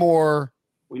one more.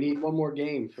 We need one more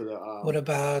game for the. What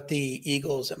about the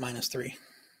Eagles at -3?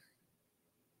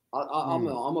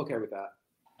 I'm okay with that.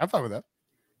 I'm fine with that.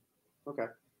 Okay.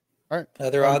 All right.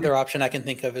 Other option I can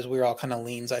think of is we're all kind of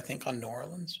leans, I think, on New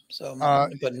Orleans. So,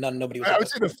 but nobody. I would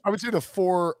say the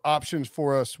 4 options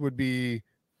for us would be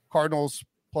Cardinals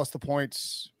plus the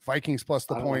points, Vikings plus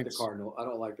the points. I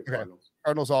don't like the Cardinals.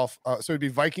 Cardinals off. So it'd be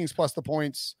Vikings plus the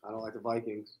points. I don't like the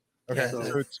Vikings. Okay. Yeah,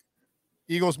 so it's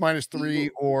Eagles -3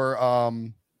 or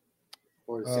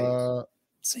the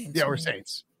Saints. Yeah, or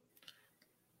Saints.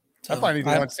 So I find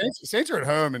either one. Saints are at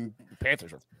home and the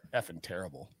Panthers are effing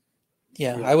terrible.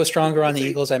 Yeah, I was stronger on the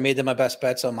Eagles. I made them my best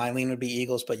bet, so my lean would be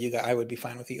Eagles. But I would be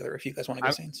fine with either if you guys want to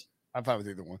go Saints. I'm fine with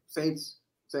either one. Saints.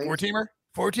 4-teamer.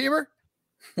 All right,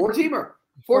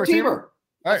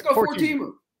 let's go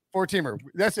 4-teamer. 4-teamer.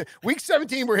 That's it. Week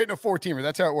 17, we're hitting a 4-teamer.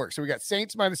 That's how it works. So we got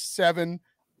Saints -7.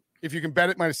 If you can bet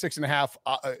it -6.5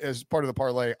 as part of the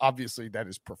parlay, obviously that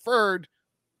is preferred.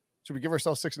 Should we give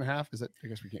ourselves 6.5? Is that? I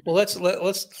guess we can't. Well, let's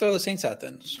throw the Saints out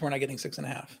then. So we're not getting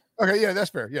 6.5. Okay, yeah, that's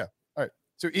fair. Yeah. All right.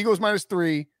 So Eagles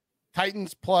 -3,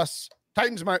 Eagles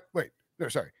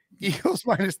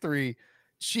 -3.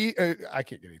 I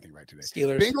can't get anything right today.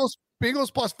 Steelers.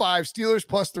 Bengals +5, Steelers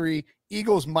 +3,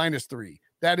 Eagles -3.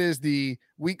 That is the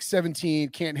week 17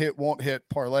 can't hit, won't hit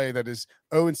parlay. That is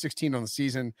 0-16 on the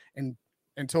season. And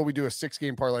until we do a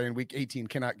 6-game parlay in week 18,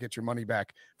 cannot get your money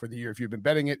back for the year. If you've been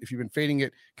betting it, if you've been fading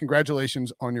it,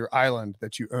 congratulations on your island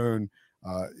that you own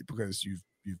because you've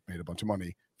made a bunch of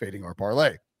money fading our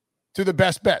parlay. To the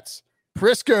best bets.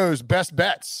 Prisco's best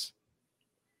bets.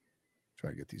 Try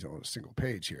to get these on a single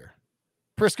page here.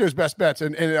 Prisco's best bets.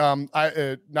 And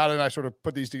Nada and I sort of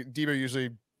put these to Debo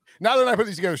usually. Nada and I put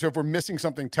these together. So if we're missing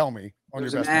something, tell me on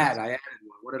your best bets. I added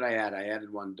one. What did I add? I added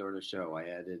one during the show. I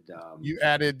added. You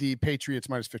added the Patriots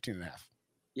 -15.5.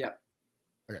 Yeah.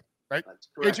 Okay. Right.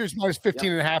 Patriots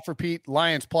 -15.5 for Pete.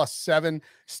 Lions +7.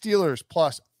 Steelers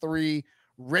 +3.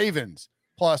 Ravens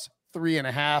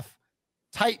 +3.5.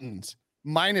 Titans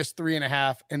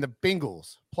 -3.5, and the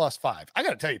Bengals +5. I got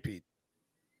to tell you, Pete,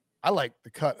 I like the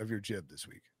cut of your jib this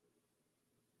week.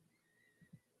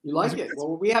 You like it?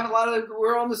 Well, we have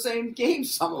we're on the same game,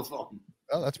 some of them.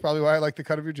 Well, that's probably why I like the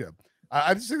cut of your jib.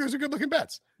 I just think those are good looking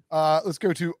bets. Let's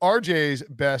go to RJ's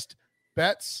best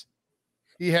bets.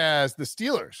 He has the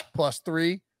Steelers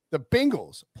 +3, the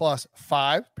Bengals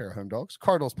 +5, pair of home dogs,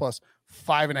 Cardinals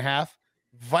 +5.5.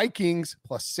 Vikings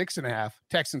 +6.5,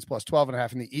 Texans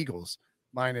 +12.5, and the Eagles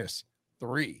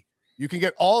 -3. You can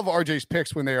get all of RJ's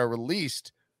picks when they are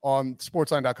released on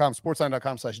sportsline.com,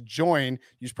 sportsline.com/join.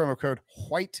 Use promo code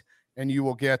WHITE, and you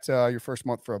will get your first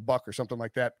month for $1 or something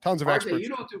like that. Tons of RJ, experts. You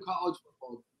don't do college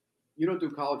football. You don't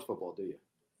do college football, do you?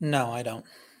 No, I don't.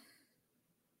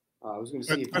 I was going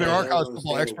to see. But there are college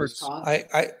football experts.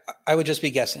 I would just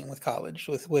be guessing with college.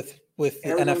 With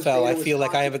NFL, I feel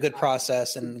like I have a good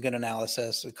process and good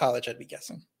analysis. With college, I'd be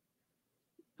guessing.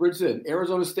 Bridgeton,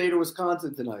 Arizona State or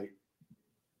Wisconsin tonight?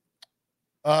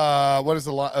 What is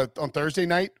the on Thursday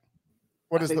night?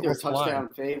 I think they're a touchdown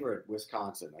favorite,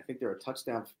 Wisconsin. I think they're a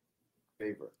touchdown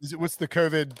favorite. What's the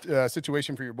COVID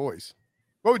situation for your boys?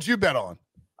 What would you bet on?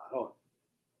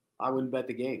 I wouldn't bet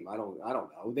the game. I don't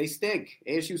know. They stink.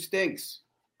 ASU stinks.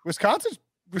 Wisconsin's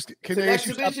it's an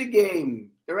exhibition game.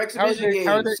 They're exhibition games.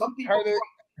 How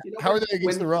are they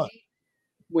against the run?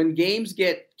 When games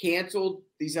get canceled,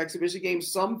 these exhibition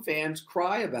games, some fans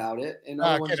cry about it, and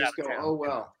other ones just go, "Oh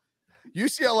well."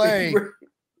 UCLA.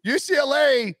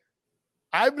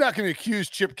 I'm not going to accuse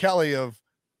Chip Kelly of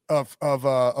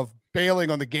bailing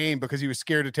on the game because he was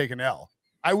scared to take an L.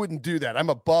 I wouldn't do that. I'm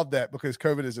above that because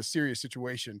COVID is a serious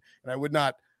situation, and I would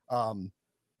not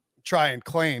try and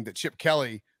claim that Chip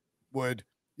Kelly would,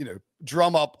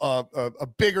 drum up a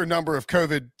bigger number of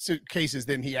COVID cases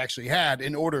than he actually had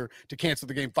in order to cancel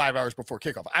the game 5 hours before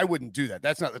kickoff. I wouldn't do that.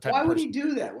 That's not the type Why of person. would he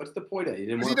do that? What's the point of it?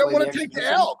 Because he don't want to take the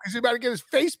L because he's about to get his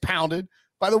face pounded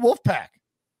by the Wolfpack.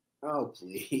 Oh,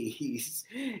 please.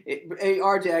 Hey,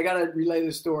 RJ, I got to relay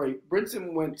the story.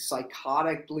 Brinson went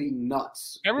psychotically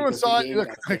nuts. Everyone saw it.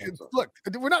 Look,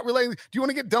 we're not relaying. Do you want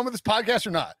to get done with this podcast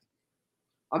or not?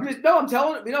 I'm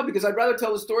telling because I'd rather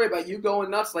tell the story about you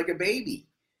going nuts like a baby.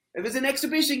 If it's an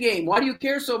exhibition game, why do you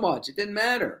care so much? It didn't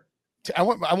matter. I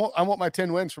want my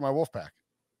 10 wins for my Wolfpack.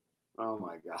 Oh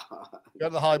my God!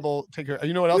 Got the Holly Bowl. Take care.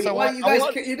 You know what else I want?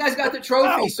 You guys got the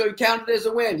trophy, so you counted it as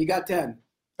a win. You got 10.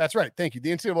 That's right. Thank you.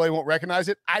 The NCAA won't recognize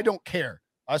it. I don't care.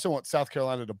 I also want South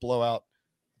Carolina to blow out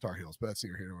Tar Heels, but that's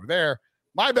neither here nor there.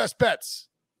 My best bets: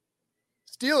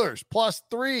 Steelers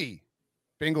 +3,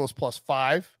 Bengals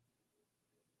 +5.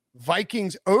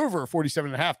 Vikings over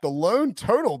 47.5. The lone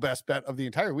total best bet of the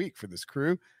entire week for this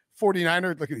crew.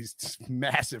 49ers, look at these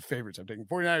massive favorites I'm taking.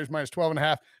 49ers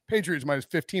 -12.5, Patriots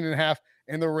 -15.5,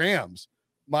 and the Rams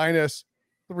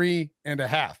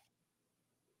 -3.5.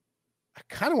 I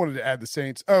kind of wanted to add the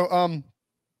Saints.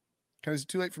 Is it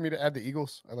too late for me to add the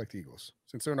Eagles? I like the Eagles.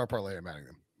 Since they're in our parlay, I'm adding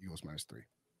them. Eagles -3.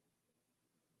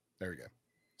 There we go.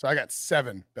 So I got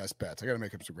 7 best bets. I got to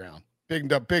make up some ground.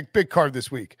 Big card this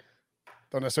week.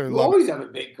 Don't necessarily love always have a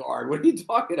big card. What are you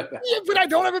talking about? Yeah, but I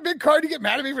don't have a big card. You get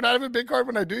mad at me for not having a big card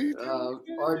when I do.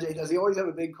 RJ, does he always have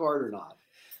a big card or not?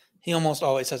 He almost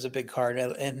always has a big card,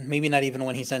 and maybe not even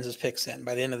when he sends his picks in.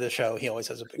 By the end of the show, he always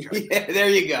has a big card. Yeah, there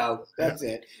you go. That's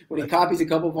it. When he copies a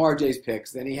couple of RJ's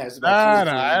picks, then he has. No,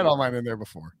 I had all mine in there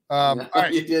before. All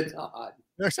right. You did not.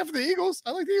 Except for the Eagles. I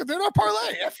like the Eagles. They're not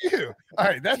parlay. F you. All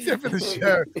right, that's it for the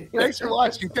show. Thanks for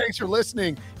watching. Thanks for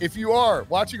listening. If you are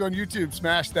watching on YouTube,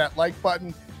 smash that like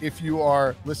button. If you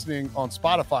are listening on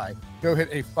Spotify, go hit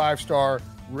a 5-star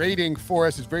rating for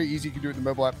us. It's very easy. You can do it in the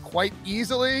mobile app quite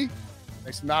easily.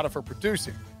 Thanks to Nada for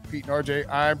producing. Pete and RJ,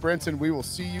 I'm Brinson. We will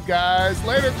see you guys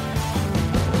later.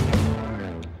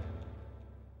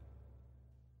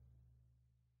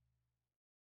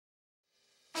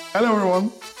 Hello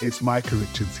everyone, it's Micah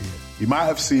Richards here. You might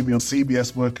have seen me on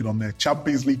CBS working on their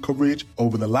Champions League coverage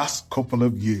over the last couple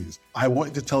of years. I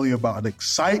wanted to tell you about an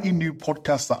exciting new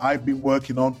podcast that I've been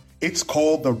working on. It's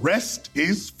called The Rest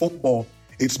is Football.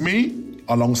 It's me,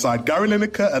 alongside Gary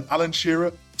Lineker and Alan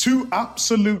Shearer, 2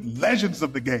 absolute legends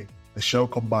of the game. The show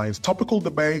combines topical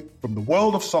debate from the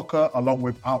world of soccer along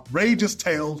with outrageous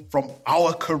tales from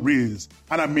our careers.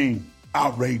 And I mean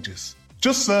outrageous.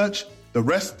 Just search The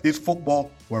Rest is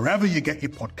Football wherever you get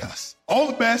your podcasts. All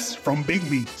the best from Big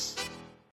Meats.